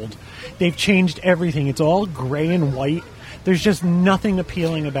cold. They've changed everything. It's all gray and white. There's just nothing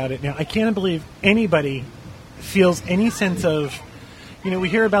appealing about it now. I can't believe anybody feels any sense of... we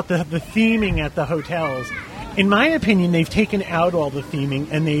hear about the theming at the hotels. In my opinion, they've taken out all the theming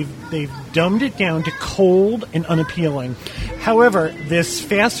and they've dumbed it down to cold and unappealing. However, this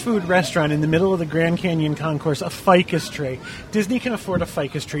fast food restaurant in the middle of the Grand Canyon Concourse, a ficus tree. Disney can afford a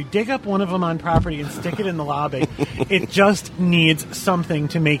ficus tree. Dig up one of them on property and stick it in the lobby. It just needs something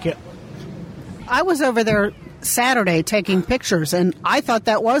to make it. I was over there Saturday taking pictures, and I thought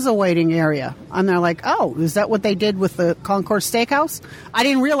that was a waiting area. And they're like, oh, is that what they did with the Concourse Steakhouse? I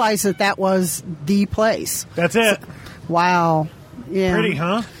didn't realize that was the place. That's it. Wow. Yeah. Pretty,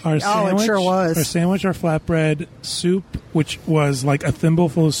 huh? It sure was. Our sandwich, our flatbread, soup, which was like a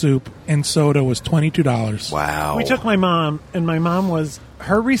thimbleful of soup, and soda was $22. Wow. We took my mom, and my mom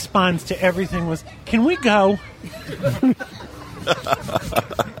her response to everything was, can we go?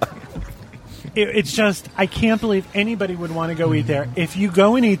 It's just, I can't believe anybody would want to go eat there. If you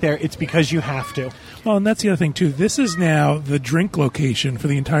go and eat there, it's because you have to. Well, and that's the other thing, too. This is now the drink location for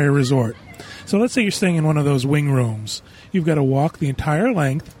the entire resort. So let's say you're staying in one of those wing rooms. You've got to walk the entire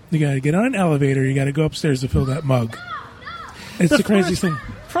length. You got to get on an elevator. You got to go upstairs to fill that mug. It's the craziest thing.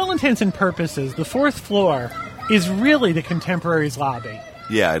 For all intents and purposes, the fourth floor is really the Contemporary's lobby.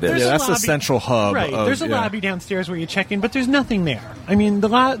 Yeah, it is. That's the central hub. Right. There's a lobby downstairs where you check in, but there's nothing there. I mean,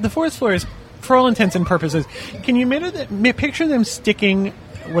 the fourth floor is, for all intents and purposes, can you picture them sticking,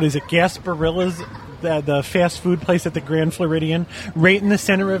 Gasparillas, the fast food place at the Grand Floridian, right in the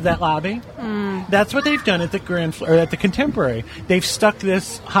center of that lobby? That's what they've done at the Contemporary. They've stuck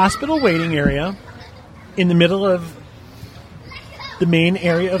this hospital waiting area in the middle of the main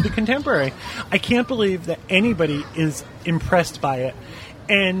area of the Contemporary. I can't believe that anybody is impressed by it.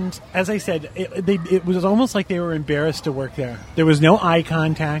 And as I said, it was almost like they were embarrassed to work there. There was no eye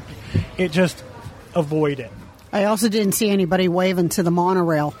contact. It just avoid it. I also didn't see anybody waving to the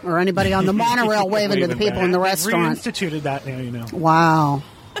monorail or anybody on the monorail waving to the people in the restaurant. They've reinstituted that now, Wow.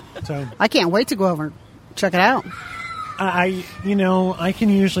 So I can't wait to go over and check it out. I can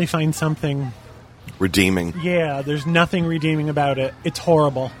usually find something redeeming. Yeah, there's nothing redeeming about it. It's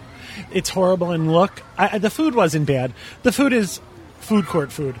horrible. It's horrible. And look, the food wasn't bad. The food is food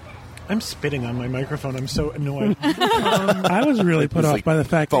court food. I'm spitting on my microphone. I'm so annoyed. I was really put off by the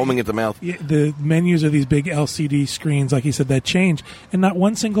fact foaming at the mouth. The menus are these big LCD screens, like you said, that change, and not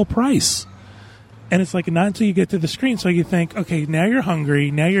one single price. And it's like not until you get to the screen, so you think, okay, now you're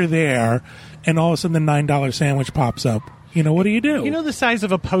hungry, now you're there, and all of a sudden the $9 sandwich pops up. What do you do? You know the size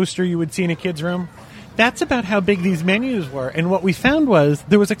of a poster you would see in a kid's room? That's about how big these menus were. And what we found was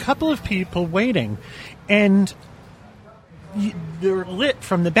there was a couple of people waiting, and they're lit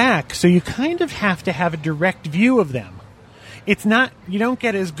from the back, so you kind of have to have a direct view of them. It's not, you don't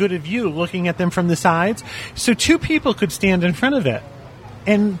get as good a view looking at them from the sides, so two people could stand in front of it.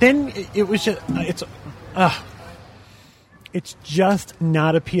 And then it was just, it's just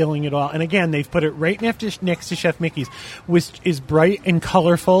not appealing at all. And again, they've put it right next to Chef Mickey's, which is bright and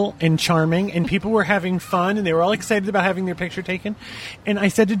colorful and charming, and people were having fun, and they were all excited about having their picture taken. And I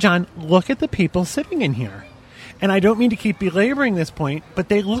said to John, look at the people sitting in here. And I don't mean to keep belaboring this point, but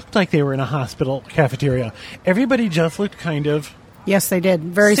they looked like they were in a hospital cafeteria. Everybody just looked kind of... Yes, they did.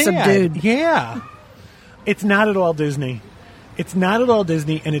 Very sad. Subdued. Yeah. It's not at all Disney. It's not at all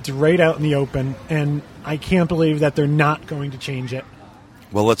Disney, and it's right out in the open, and I can't believe that they're not going to change it.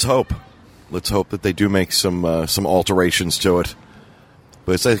 Well, let's hope. Let's hope that they do make some alterations to it.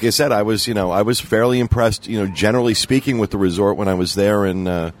 But like I said, I was fairly impressed, generally speaking, with the resort when I was there in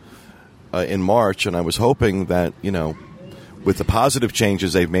March, and I was hoping that, with the positive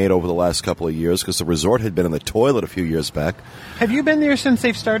changes they've made over the last couple of years, because the resort had been in the toilet a few years back. Have you been there since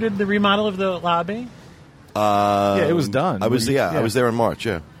they've started the remodel of the lobby? Yeah, it was done. I was there in March,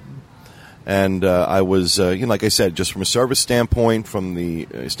 yeah. And I was, like I said, just from a service standpoint, from the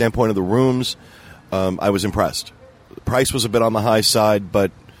standpoint of the rooms, I was impressed. The price was a bit on the high side,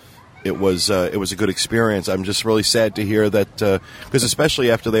 but it was a good experience. I'm just really sad to hear that, because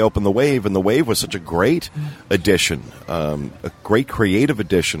especially after they opened the Wave, and the Wave was such a great addition, a great creative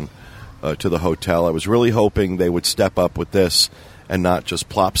addition to the hotel. I was really hoping they would step up with this and not just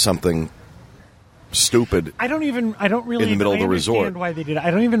plop something stupid. I don't really in the middle of the resort. Understand why they did it.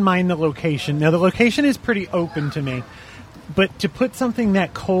 I don't even mind the location. Now the location is pretty open to me, but to put something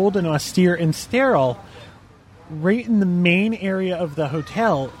that cold and austere and sterile right in the main area of the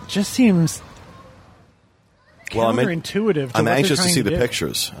hotel just seems counterintuitive. I'm anxious to see the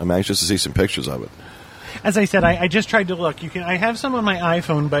pictures. I'm anxious to see some pictures of it. As I said, I just tried to look. I have some on my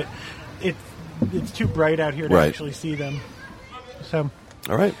iPhone, but it's too bright out here to actually see them. So,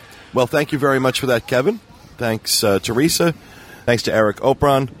 all right. Well, thank you very much for that, Kevin. Thanks, Teresa. Thanks to Eric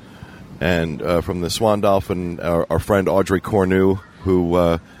Opron, and from the Swan Dolphin, our friend Audrey Cornu,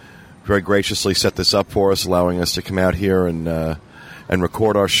 who very graciously set this up for us, allowing us to come out here and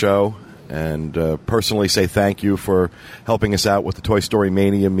record our show. And personally say thank you for helping us out with the Toy Story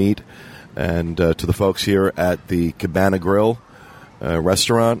Mania meet, and to the folks here at the Cabana Grill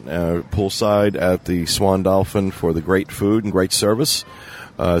restaurant, poolside at the Swan Dolphin, for the great food and great service.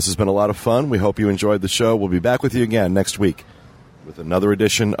 This has been a lot of fun. We hope you enjoyed the show. We'll be back with you again next week with another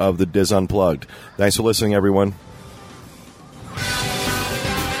edition of the DIS Unplugged. Thanks for listening, everyone.